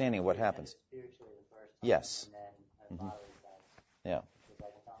my understanding of what happens. Spiritually the first time, Yes. and then bodily Yeah. the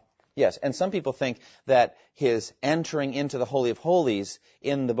second time. Yes, and some people think that his entering into the Holy of Holies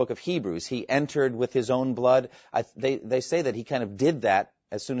in the book of Hebrews, he entered with his own blood. They say that he kind of did that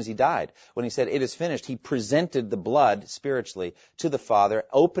as soon as he died. When he said, "It is finished," he presented the blood spiritually to the Father,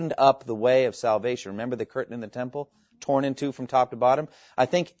 opened up the way of salvation. Remember the curtain in the temple? Torn in two from top to bottom? I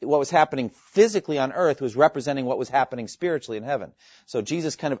think what was happening physically on earth was representing what was happening spiritually in heaven. So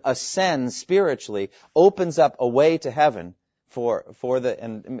Jesus kind of ascends spiritually, opens up a way to heaven for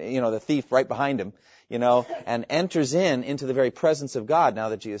the thief right behind him, and enters into the very presence of God now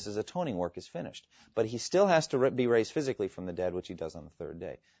that Jesus' atoning work is finished. But he still has to be raised physically from the dead, which he does on the third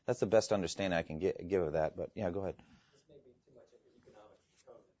day. That's the best understanding I can give of that. But yeah, go ahead. This may be too much into economic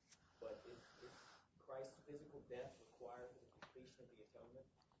atonement, but is Christ's physical death required for the completion of the atonement?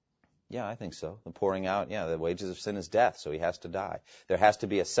 Yeah, I think so. The pouring out, the wages of sin is death, so he has to die. There has to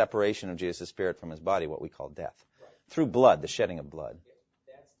be a separation of Jesus' spirit from his body, what we call death. Through blood, the shedding of blood. If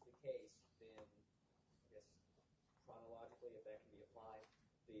that's the case, then I guess chronologically, if that can be applied,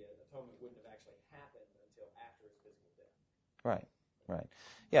 the atonement wouldn't have actually happened until after his physical death. Right.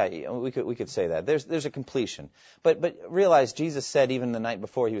 Yeah, we could say that. There's a completion. But realize Jesus said even the night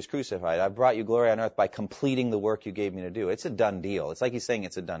before he was crucified, "I brought you glory on earth by completing the work you gave me to do." It's a done deal. It's like he's saying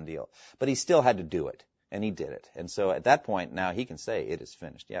it's a done deal. But he still had to do it, and he did it. And so at that point, now he can say it is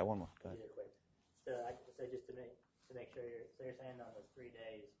finished. Yeah, one more. Go ahead. So just to make sure you're saying on those 3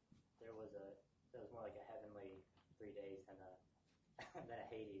 days there was more like a heavenly 3 days than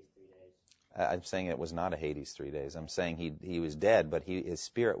a Hades 3 days. I'm saying it was not a Hades 3 days. I'm saying he was dead, but his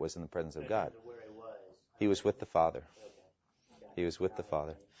spirit was in the presence of God. Where he was with the Father. Okay. He was with the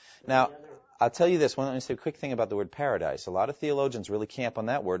Father. Now, I'll tell you this. Let me say a quick thing about the word paradise. A lot of theologians really camp on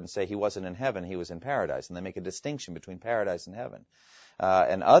that word and say he wasn't in heaven, he was in paradise, and they make a distinction between paradise and heaven.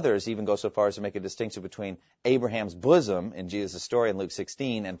 And others even go so far as to make a distinction between Abraham's bosom in Jesus' story in Luke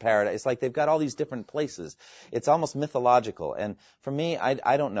 16 and paradise. It's like they've got all these different places. It's almost mythological. And for me,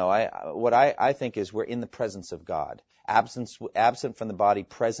 I don't know. What I think is we're in the presence of God. Absent from the body,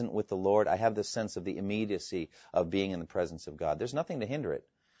 present with the Lord. I have this sense of the immediacy of being in the presence of God. There's nothing to hinder it.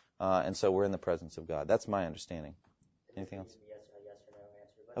 And so we're in the presence of God. That's my understanding. Anything else? Yes or no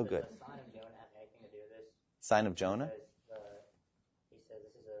answer. But Oh, good. Does the sign of Jonah have anything to do with this? Sign of Jonah? He says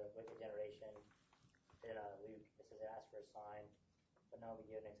this is a wicked generation. In Luke, it says ask for a sign, but none will be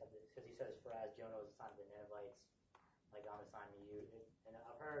given except because he says, "For as Jonah was a sign to the Ninevites, like I'm a sign to you." And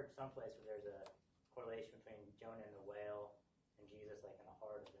I've heard someplace where there's a correlation between Jonah and the whale and Jesus, like in the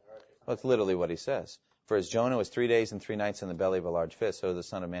heart of the earth. Or something. Well, that's literally what he says. For as Jonah was 3 days and 3 nights in the belly of a large fish, so the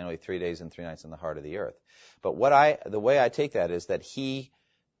Son of Man will be 3 days and 3 nights in the heart of the earth. But the way I take that is that he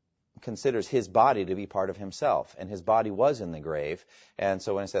considers his body to be part of himself, and his body was in the grave. And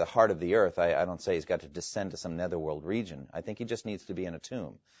so when I say the heart of the earth, I don't say he's got to descend to some netherworld region. I think he just needs to be in a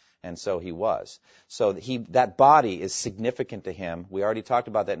tomb. And so he was. So that body is significant to him. We already talked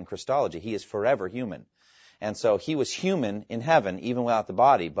about that in Christology. He is forever human. And so he was human in heaven, even without the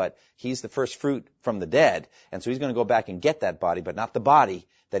body, but he's the first fruit from the dead. And so he's going to go back and get that body, but not the body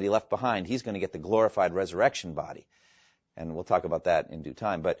that he left behind. He's going to get the glorified resurrection body. And we'll talk about that in due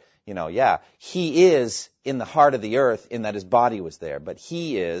time. But, he is in the heart of the earth in that his body was there, but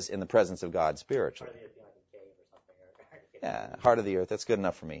he is in the presence of God spiritually. Yeah, heart of the earth, that's good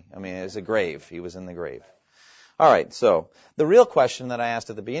enough for me. I mean, it's a grave. He was in the grave. All right, so the real question that I asked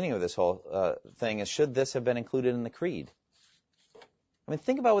at the beginning of this whole thing is, should this have been included in the creed? I mean,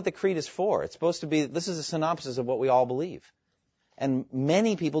 think about what the creed is for. It's supposed to be, this is a synopsis of what we all believe. And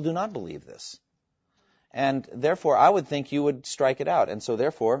many people do not believe this. And therefore, I would think you would strike it out. And so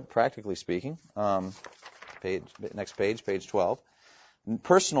therefore, practically speaking, next page, page 12,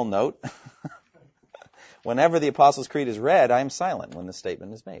 personal note, whenever the Apostles' Creed is read, I am silent when this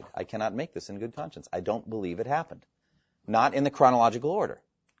statement is made. I cannot make this in good conscience. I don't believe it happened. Not in the chronological order.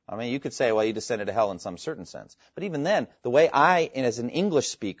 I mean, you could say, well, he descended to hell in some certain sense. But even then, the way I, as an English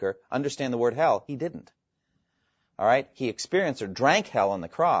speaker, understand the word hell, he didn't. All right? He experienced or drank hell on the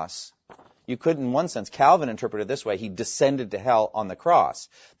cross. You could, in one sense, Calvin interpreted it this way, he descended to hell on the cross.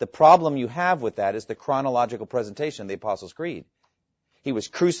 The problem you have with that is the chronological presentation of the Apostles' Creed. He was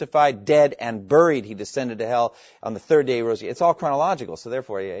crucified, dead, and buried. He descended to hell on the third day he rose. It's all chronological, so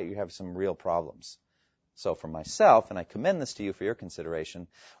therefore you have some real problems. So for myself, and I commend this to you for your consideration,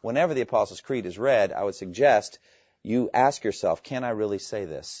 whenever the Apostles' Creed is read, I would suggest you ask yourself, can I really say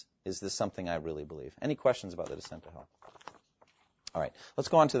this? Is this something I really believe? Any questions about the descent to hell? All right, let's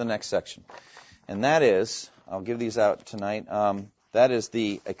go on to the next section. And that is, I'll give these out tonight, that is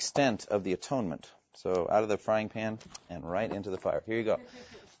the extent of the atonement. So out of the frying pan and right into the fire. Here you go.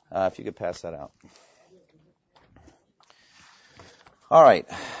 If you could pass that out. All right.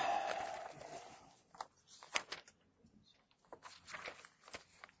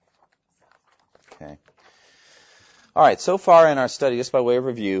 Okay. All right, so far in our study, just by way of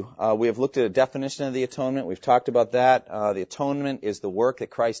review, we have looked at a definition of the atonement. We've talked about that. The atonement is the work that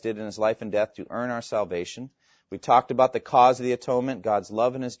Christ did in his life and death to earn our salvation. We talked about the cause of the atonement, God's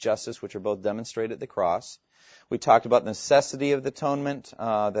love and his justice, which are both demonstrated at the cross. We talked about the necessity of the atonement,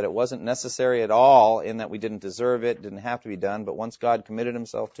 that it wasn't necessary at all in that we didn't deserve it, didn't have to be done, but once God committed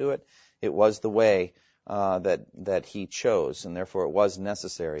himself to it, it was the way that he chose, and therefore it was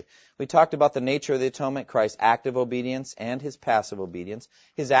necessary. We talked about the nature of the atonement, Christ's active obedience and his passive obedience.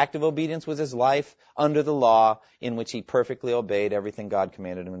 His active obedience was his life under the law in which he perfectly obeyed everything God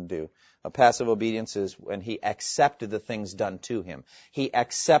commanded him to do. Passive obedience is when he accepted the things done to him. He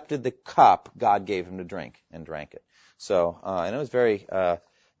accepted the cup God gave him to drink and drank it. So, and it was very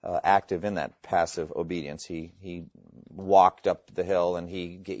active in that passive obedience. He walked up the hill and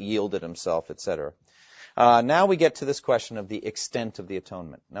he yielded himself, etc. Now we get to this question of the extent of the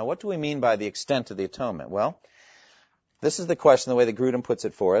atonement. Now, what do we mean by the extent of the atonement? Well, this is the question, the way that Grudem puts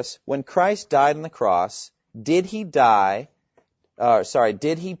it for us. When Christ died on the cross, did he pay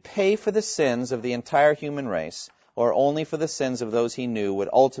for the sins of the entire human race, or only for the sins of those he knew would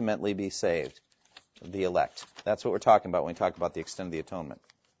ultimately be saved, the elect? That's what we're talking about when we talk about the extent of the atonement.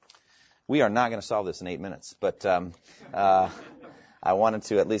 We are not going to solve this in 8 minutes, but I wanted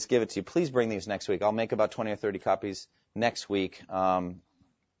to at least give it to you. Please bring these next week. I'll make about 20 or 30 copies next week.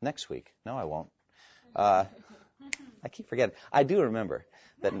 Next week? No, I won't. I keep forgetting. I do remember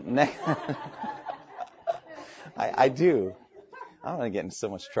that I do. I'm going to get into so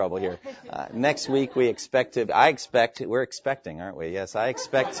much trouble here. Next week we're expecting, aren't we? Yes, I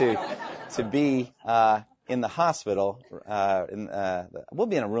expect to be in the hospital. We'll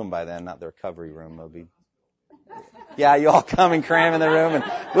be in a room by then, not the recovery room. We'll be. Yeah, you all come and cram in the room, and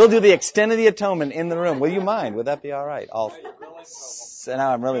we'll do the extent of the atonement in the room. Will you mind? Would that be all right?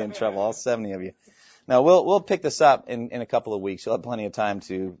 Now I'm really in trouble, all 70 of you. Now, we'll pick this up in a couple of weeks. You'll have plenty of time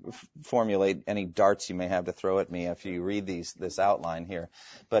to formulate any darts you may have to throw at me if you read this outline here.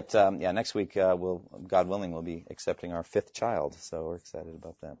 But, next week, God willing, we'll be accepting our 5th child, so we're excited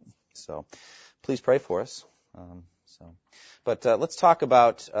about that. So please pray for us. But let's talk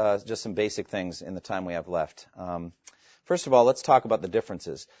about just some basic things in the time we have left. First of all, let's talk about the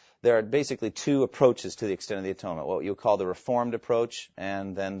differences. There are basically 2 approaches to the extent of the atonement, what you call the Reformed approach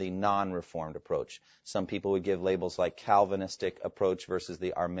and then the non-Reformed approach. Some people would give labels like Calvinistic approach versus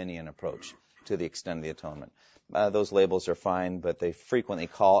the Arminian approach to the extent of the atonement. Those labels are fine, but they frequently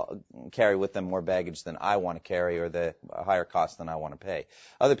carry with them more baggage than I want to carry or the higher cost than I want to pay.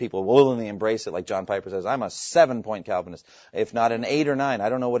 Other people willingly embrace it, like John Piper says, I'm a 7-point Calvinist, if not an 8 or 9. I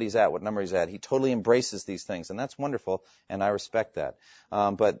don't know what number he's at. He totally embraces these things, and that's wonderful, and I respect that.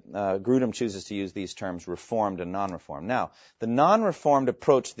 But Grudem chooses to use these terms, Reformed and non-Reformed. Now, the non-Reformed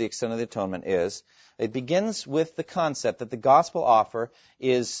approach to the extent of the atonement it begins with the concept that the gospel offer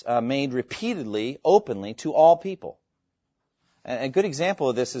is made repeatedly, openly, to all people. And a good example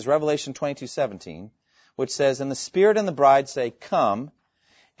of this is Revelation 22:17, which says, And the Spirit and the bride say, Come,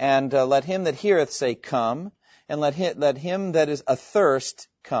 and let him that heareth say, Come, and let him that is athirst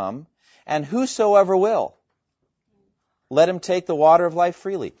come, and whosoever will, let him take the water of life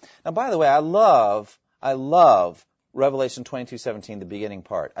freely. Now, by the way, I love Revelation 22:17, the beginning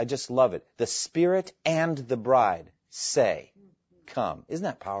part. I just love it. The Spirit and the bride say, Come. Isn't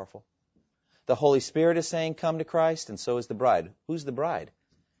that powerful? The Holy Spirit is saying, Come to Christ, and so is the bride. Who's the bride?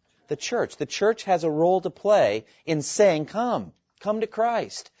 The church. The church has a role to play in saying, Come. Come to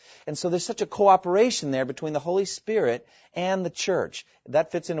Christ. And so there's such a cooperation there between the Holy Spirit and the church.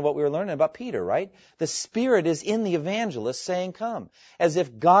 That fits into what we were learning about Peter, right? The Spirit is in the evangelist saying, come. As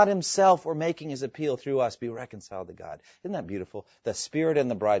if God himself were making his appeal through us, be reconciled to God. Isn't that beautiful? The Spirit and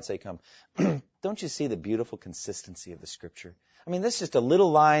the bride say, come. Don't you see the beautiful consistency of the Scripture? I mean, this is just a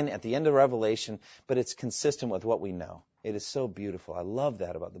little line at the end of Revelation, but it's consistent with what we know. It is so beautiful. I love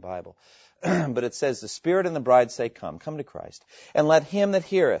that about the Bible. But it says, the Spirit and the bride say, come to Christ. And let him that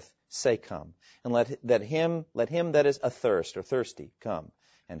heareth say, come. And let him that is athirst or thirsty come.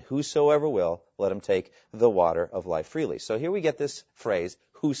 And whosoever will, let him take the water of life freely. So here we get this phrase,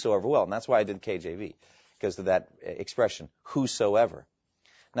 whosoever will. And that's why I did KJV, because of that expression, whosoever.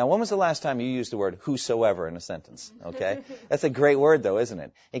 Now, when was the last time you used the word whosoever in a sentence? Okay? That's a great word, though, isn't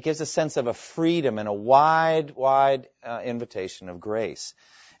it? It gives a sense of a freedom and a wide invitation of grace.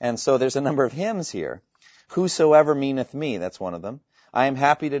 And so there's a number of hymns here. Whosoever meaneth me, that's one of them. I am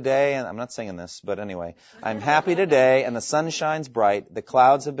happy today, and I'm not singing this, but anyway. I'm happy today, and the sun shines bright, the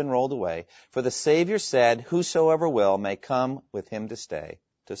clouds have been rolled away. For the Savior said, whosoever will may come with him to stay.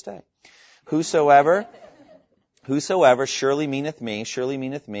 Whosoever surely meaneth me, oh, surely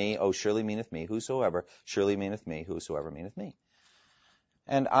meaneth me, whosoever surely meaneth me, whosoever meaneth me.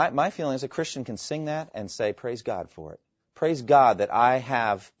 And my feeling is a Christian can sing that and say, praise God for it. Praise God that I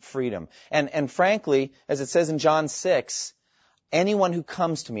have freedom. And frankly, as it says in John 6, anyone who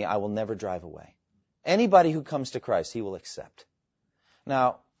comes to me, I will never drive away. Anybody who comes to Christ, he will accept.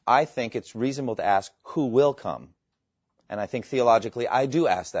 Now, I think it's reasonable to ask, who will come? And I think theologically, I do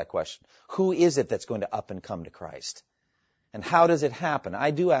ask that question. Who is it that's going to up and come to Christ? And how does it happen? I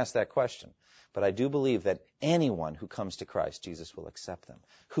do ask that question. But I do believe that anyone who comes to Christ, Jesus will accept them.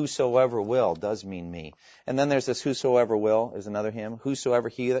 Whosoever will does mean me. And then there's this whosoever will is another hymn. Whosoever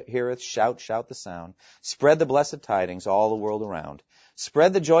heareth, shout the sound. Spread the blessed tidings all the world around.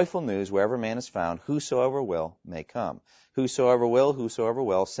 Spread the joyful news wherever man is found. Whosoever will may come. Whosoever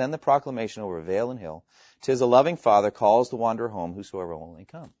will, send the proclamation over vale and hill. 'Tis a loving Father calls the wanderer home. Whosoever will may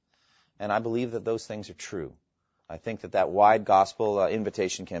come. And I believe that those things are true. I think that wide gospel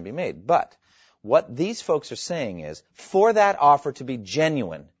invitation can be made. But what these folks are saying is, for that offer to be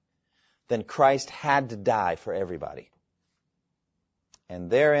genuine, then Christ had to die for everybody. And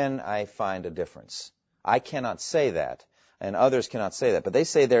therein I find a difference. I cannot say that, and others cannot say that. But they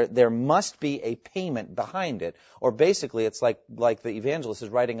say there must be a payment behind it, or basically it's like the evangelist is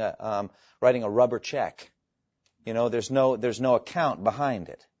writing a rubber check. You know, there's no account behind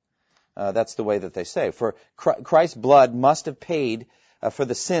it. That's the way that they say. For Christ's blood must have paid for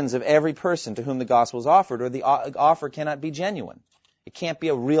the sins of every person to whom the gospel is offered, or the offer cannot be genuine. It can't be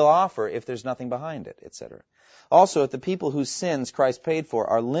a real offer if there's nothing behind it, etc. Also, if the people whose sins Christ paid for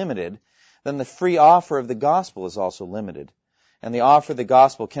are limited, then the free offer of the gospel is also limited. And the offer of the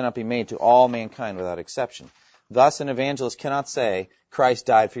gospel cannot be made to all mankind without exception. Thus, an evangelist cannot say, Christ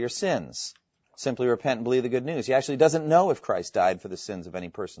died for your sins. Simply repent and believe the good news. He actually doesn't know if Christ died for the sins of any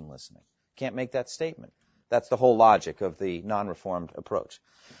person listening. Can't make that statement. That's the whole logic of the non-Reformed approach.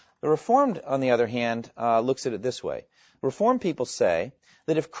 The Reformed, on the other hand, looks at it this way. Reformed people say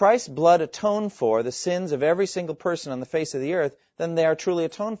that if Christ's blood atoned for the sins of every single person on the face of the earth, then they are truly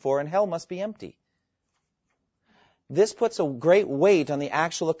atoned for and hell must be empty. This puts a great weight on the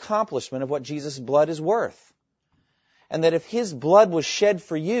actual accomplishment of what Jesus' blood is worth. And that if his blood was shed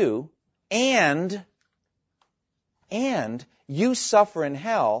for you and you suffer in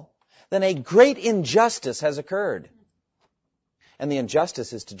hell, then a great injustice has occurred. And the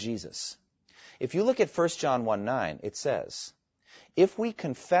injustice is to Jesus. If you look at 1 John 1:9, it says, if we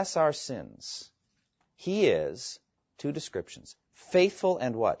confess our sins, he is, two descriptions, faithful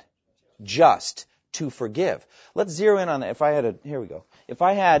and what? Just to forgive. Let's zero in on that. Here we go. If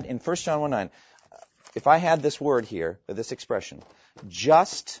I had, in 1 John 1:9, if I had this word here, or this expression,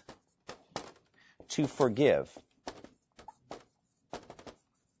 just to forgive.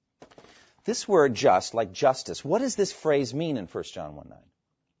 This word just, like justice, what does this phrase mean in 1 John 1:9?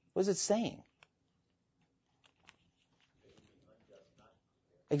 What is it saying?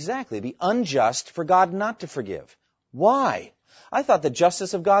 Exactly. Be unjust for God not to forgive. Why? I thought the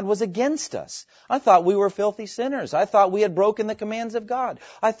justice of God was against us. I thought we were filthy sinners. I thought we had broken the commands of God.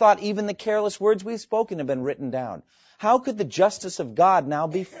 I thought even the careless words we've spoken have been written down. How could the justice of God now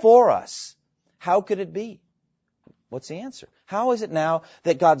be for us? How could it be? What's the answer? How is it now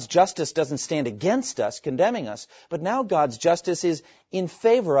that God's justice doesn't stand against us, condemning us, but now God's justice is in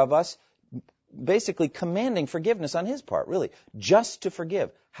favor of us, basically commanding forgiveness on his part, really, just to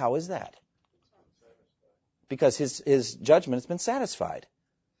forgive? How is that? Because his judgment has been satisfied.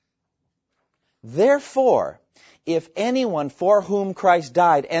 Therefore, if anyone for whom Christ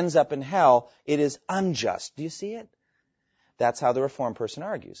died ends up in hell, it is unjust. Do you see it? That's how the Reformed person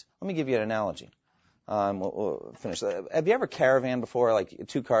argues. Let me give you an analogy. We'll finish. Have you ever caravan before, like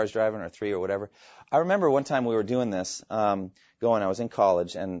 2 cars driving or 3 or whatever? I remember one time we were doing this, I was in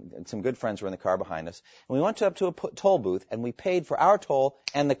college, and some good friends were in the car behind us. And we went up to a toll booth, and we paid for our toll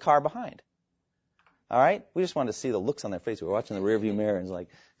and the car behind. All right? We just wanted to see the looks on their face. We were watching the rearview mirror, and it's like,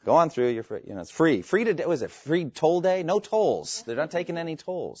 go on through, you're free. It's free. Free to, was it free toll day? No tolls. They're not taking any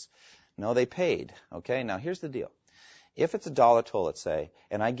tolls. No, they paid. Okay? Now, here's the deal. If it's $1 toll, let's say,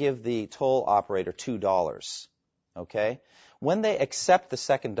 and I give the toll operator $2, okay? When they accept the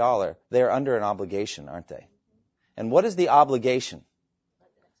second dollar, they're under an obligation, aren't they? And what is the obligation?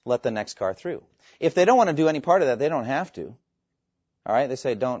 Let the next car through. If they don't want to do any part of that, they don't have to. All right? They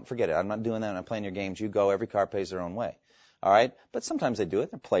say, don't forget it. I'm not doing that. I'm not playing your games. You go. Every car pays their own way. All right? But sometimes they do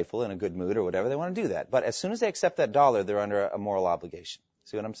it. They're playful, in a good mood or whatever. They want to do that. But as soon as they accept that dollar, they're under a moral obligation.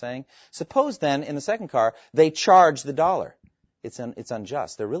 See what I'm saying? Suppose then, in the second car, they charge the dollar. It's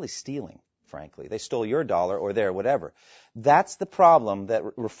unjust. They're really stealing, frankly. They stole your dollar or their whatever. That's the problem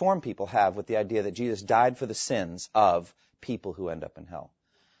that Reformed people have with the idea that Jesus died for the sins of people who end up in hell.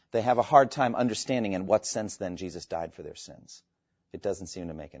 They have a hard time understanding in what sense then Jesus died for their sins. It doesn't seem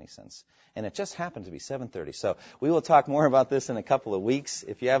to make any sense. And it just happened to be 7:30. So we will talk more about this in a couple of weeks.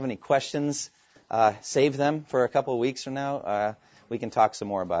 If you have any questions, save them for a couple of weeks from now. We can talk some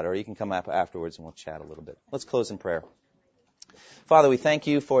more about it, or you can come up afterwards and we'll chat a little bit. Let's close in prayer. Father, we thank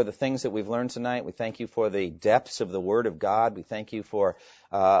you for the things that we've learned tonight. We thank you for the depths of the Word of God. We thank you for,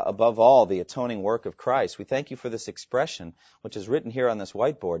 above all, the atoning work of Christ. We thank you for this expression, which is written here on this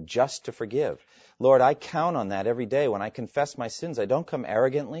whiteboard, just to forgive. Lord, I count on that every day. When I confess my sins, I don't come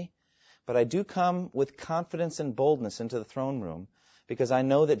arrogantly, but I do come with confidence and boldness into the throne room, because I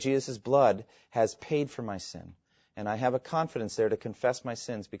know that Jesus' blood has paid for my sin. And I have a confidence there to confess my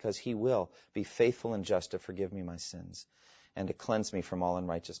sins, because he will be faithful and just to forgive me my sins and to cleanse me from all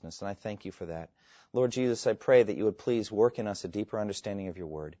unrighteousness. And I thank you for that. Lord Jesus, I pray that you would please work in us a deeper understanding of your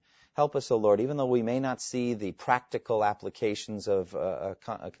word. Help us, O Lord, even though we may not see the practical applications of a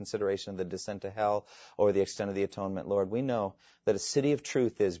consideration of the descent to hell or the extent of the atonement, Lord, we know that a city of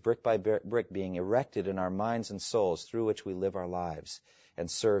truth is brick by brick being erected in our minds and souls through which we live our lives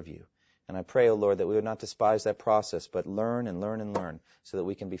and serve you. And I pray, O Lord, that we would not despise that process, but learn and learn and learn so that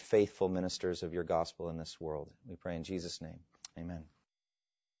we can be faithful ministers of your gospel in this world. We pray in Jesus' name. Amen.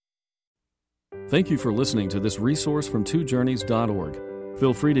 Thank you for listening to this resource from twojourneys.org.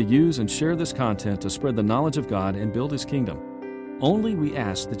 Feel free to use and share this content to spread the knowledge of God and build his kingdom. Only we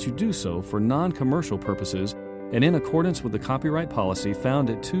ask that you do so for non-commercial purposes and in accordance with the copyright policy found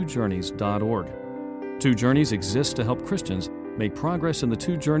at twojourneys.org. Two Journeys exists to help Christians make progress in the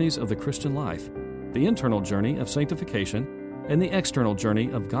 2 journeys of the Christian life, the internal journey of sanctification and the external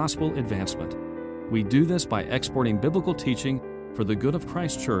journey of gospel advancement. We do this by exporting biblical teaching for the good of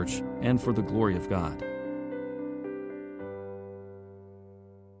Christ's church and for the glory of God.